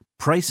Affiliates.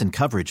 Price and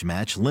coverage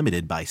match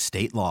limited by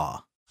state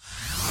law.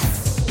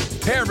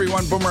 Hey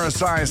everyone, Boomer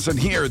Esiason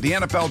here. The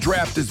NFL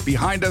draft is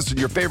behind us and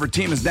your favorite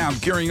team is now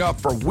gearing up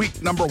for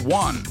week number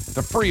 1.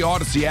 The free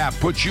Odyssey app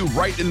puts you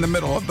right in the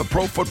middle of the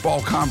pro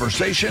football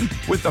conversation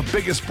with the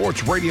biggest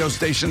sports radio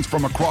stations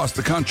from across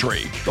the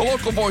country. The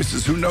local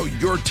voices who know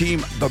your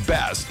team the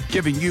best,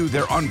 giving you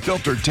their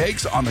unfiltered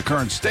takes on the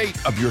current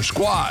state of your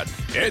squad.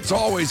 It's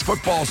always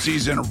football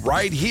season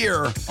right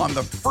here on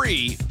the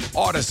free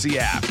Odyssey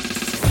app.